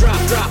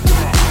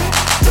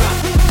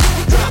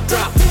 drop,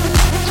 drop.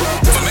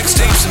 For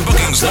mixtapes and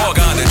bookings, log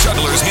on to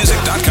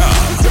jugglersmusic.com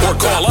or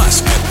call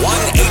us at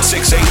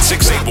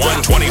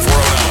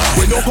 1-868-681-2409.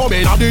 When you come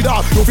in and do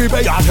that, you feel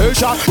pay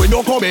attention. When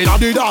you come in and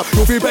do that,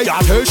 you feel pay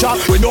attention.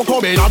 When you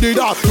come in and do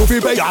that, you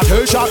feel pay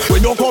attention.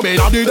 When you come in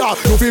and do that,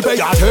 you feel pay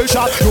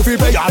attention. You feel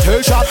pay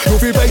attention. You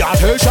feel pay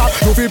attention.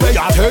 You feel pay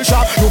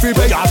attention. You feel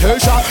pay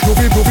attention. You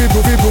feel.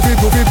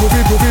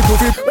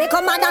 We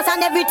come and dance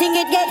and everything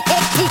it get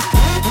hectic.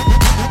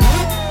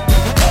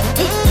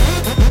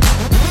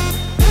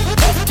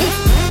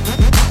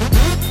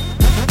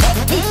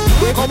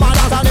 We come and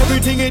dance and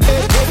everything it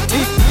get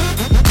hectic.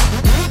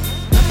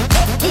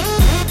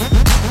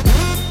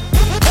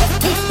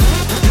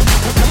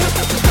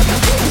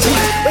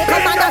 We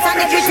come and dance and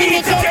everything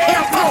it get hectic.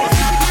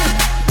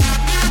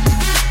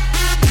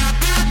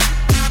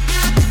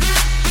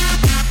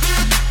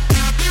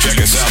 Check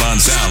us out on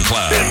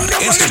SoundCloud,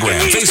 Instagram,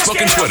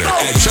 Facebook, and Twitter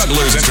at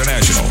Jugglers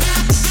International.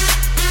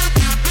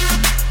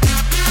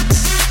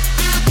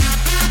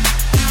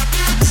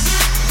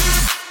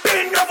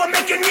 Bend over,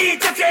 make your knee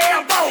touch your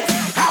elbow.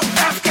 How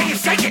fast can you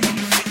shake it?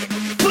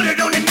 Put it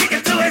on the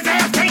nigga till his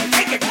ass can't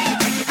take it.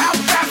 How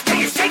fast can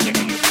you shake it?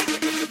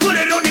 Put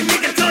it on the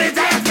nigga till his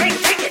ass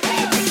can't take it.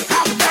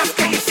 How fast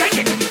can you shake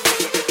it?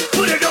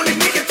 Put it on the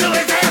nigga till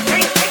his ass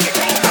can't take it.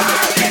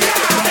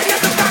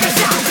 Everybody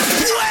shout.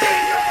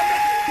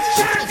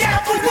 Turn down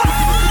for what?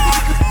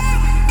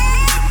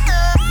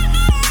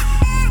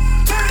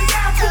 Turn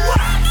down for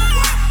what?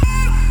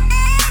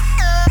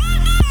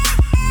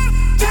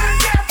 Turn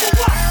down for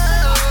what?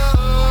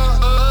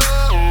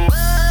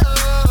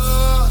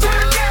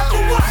 Turn down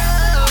for what?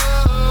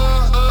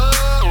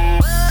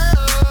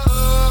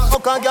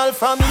 Fuck a girl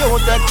from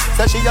UTech,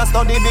 say she a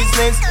study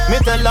business. Me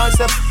tell her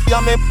say ya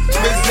me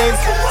business.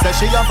 Say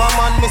she have a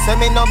man, me say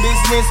me no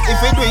business.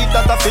 If we do it,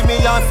 that a fi me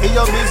and fi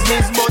your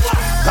business. But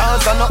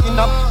cause I not in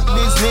a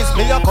business.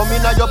 Me a come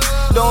in a your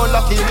don't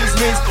lucky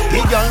business.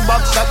 Me girl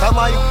back shot a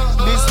my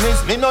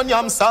business. Me no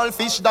yam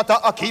selfish, that a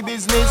hockey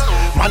business.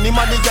 Money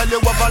girl, you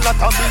have a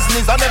lot of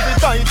business. And every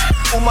time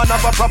woman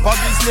have a proper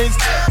business.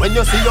 When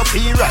you see your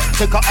period,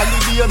 take a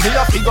holiday. Me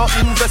a figure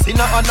invest in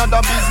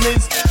another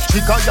business.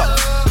 Chica y'all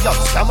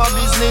scam a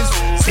business.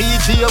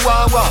 CJ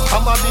Wawa,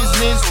 I'm a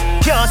business.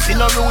 Can't see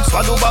no roots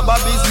for do baba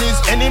business.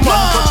 Any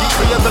man touch it,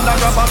 crave and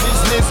grab a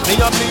business. Me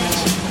a bitch.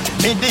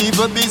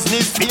 Medieval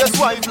business, face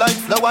wife like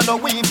flower, no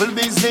evil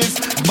business.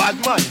 Bad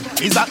man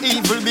is a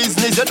evil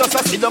business. You just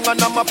a sit down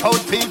and I'm about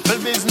people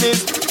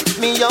business.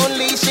 Me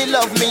only, she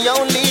love me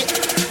only.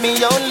 Me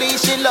only,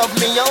 she love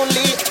me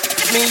only.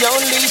 Me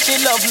only,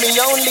 she love me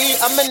only.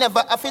 I'm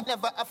never off it,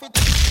 never off it.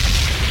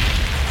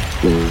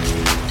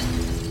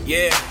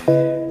 Yeah,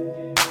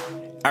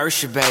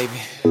 Ursha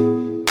baby,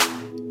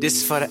 this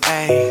is for the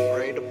A.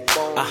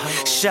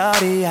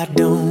 Shawty, I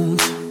don't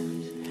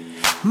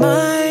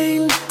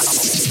mind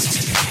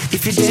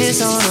if you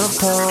dance on a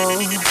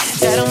pole.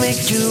 That'll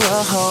make you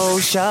a hoe.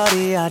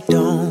 Shawty, I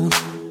don't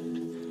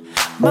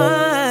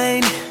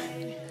mind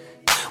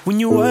when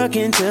you work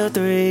until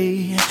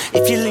 3.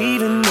 If you're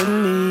leaving with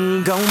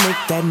me, gon'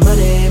 make that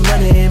money,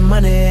 money,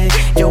 money.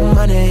 Your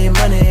money,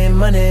 money,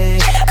 money.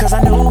 Cause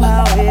I know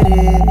how it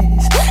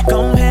is.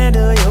 Gon'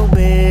 handle your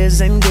biz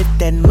and get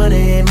that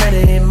money,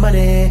 money,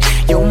 money.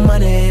 Your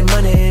money,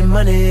 money,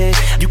 money.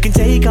 You can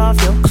take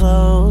off your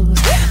clothes,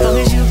 long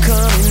as you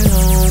coming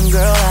home,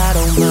 girl, I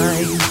don't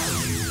mind.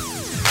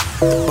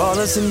 The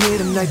ballers in here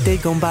tonight, they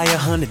gon' buy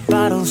 100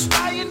 bottles.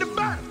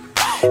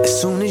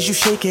 As soon as you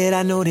shake it,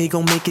 I know they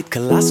gon' make it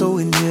colossal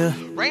in here.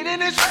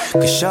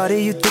 Cause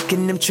shawty, you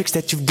thinking them tricks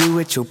that you do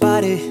with your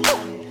body.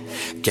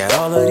 Got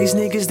all of these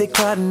niggas, they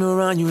crowding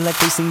around you like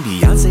they sing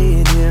Beyonce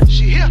in here.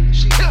 She here.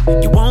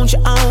 You want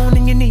your own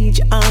and you need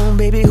your own,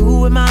 baby,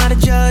 who am I to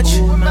judge?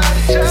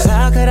 Cause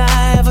how could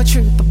I ever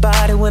trip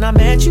about it when I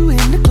met you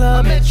in the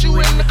club?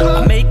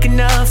 I make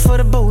enough for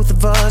the both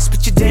of us,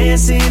 but you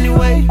dance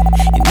anyway.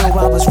 You know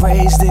I was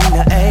raised in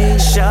the A,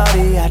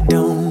 shawty, I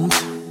don't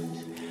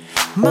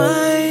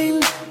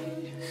mind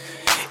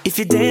if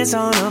you dance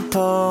on a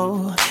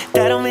pole,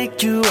 that'll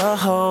make you a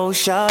hoe,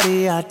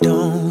 shawty, I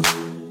don't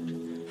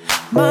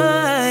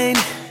mind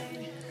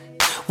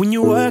when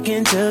you work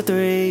until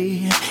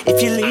 3.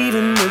 If you're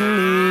leaving with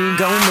me,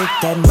 gon' make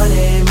that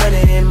money,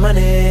 money,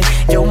 money.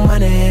 Your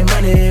money,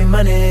 money,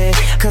 money.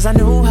 Cause I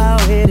know how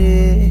it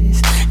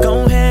is.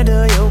 Gon'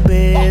 handle your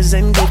biz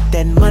and get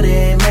that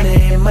money,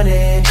 money,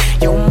 money.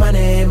 Your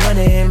money,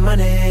 money,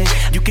 money.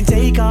 You can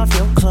take off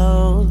your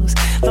clothes,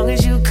 long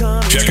as you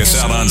come. Check us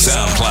out on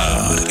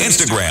SoundCloud,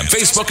 Instagram,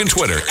 Facebook, and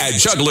Twitter at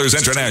Jugglers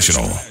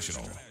International.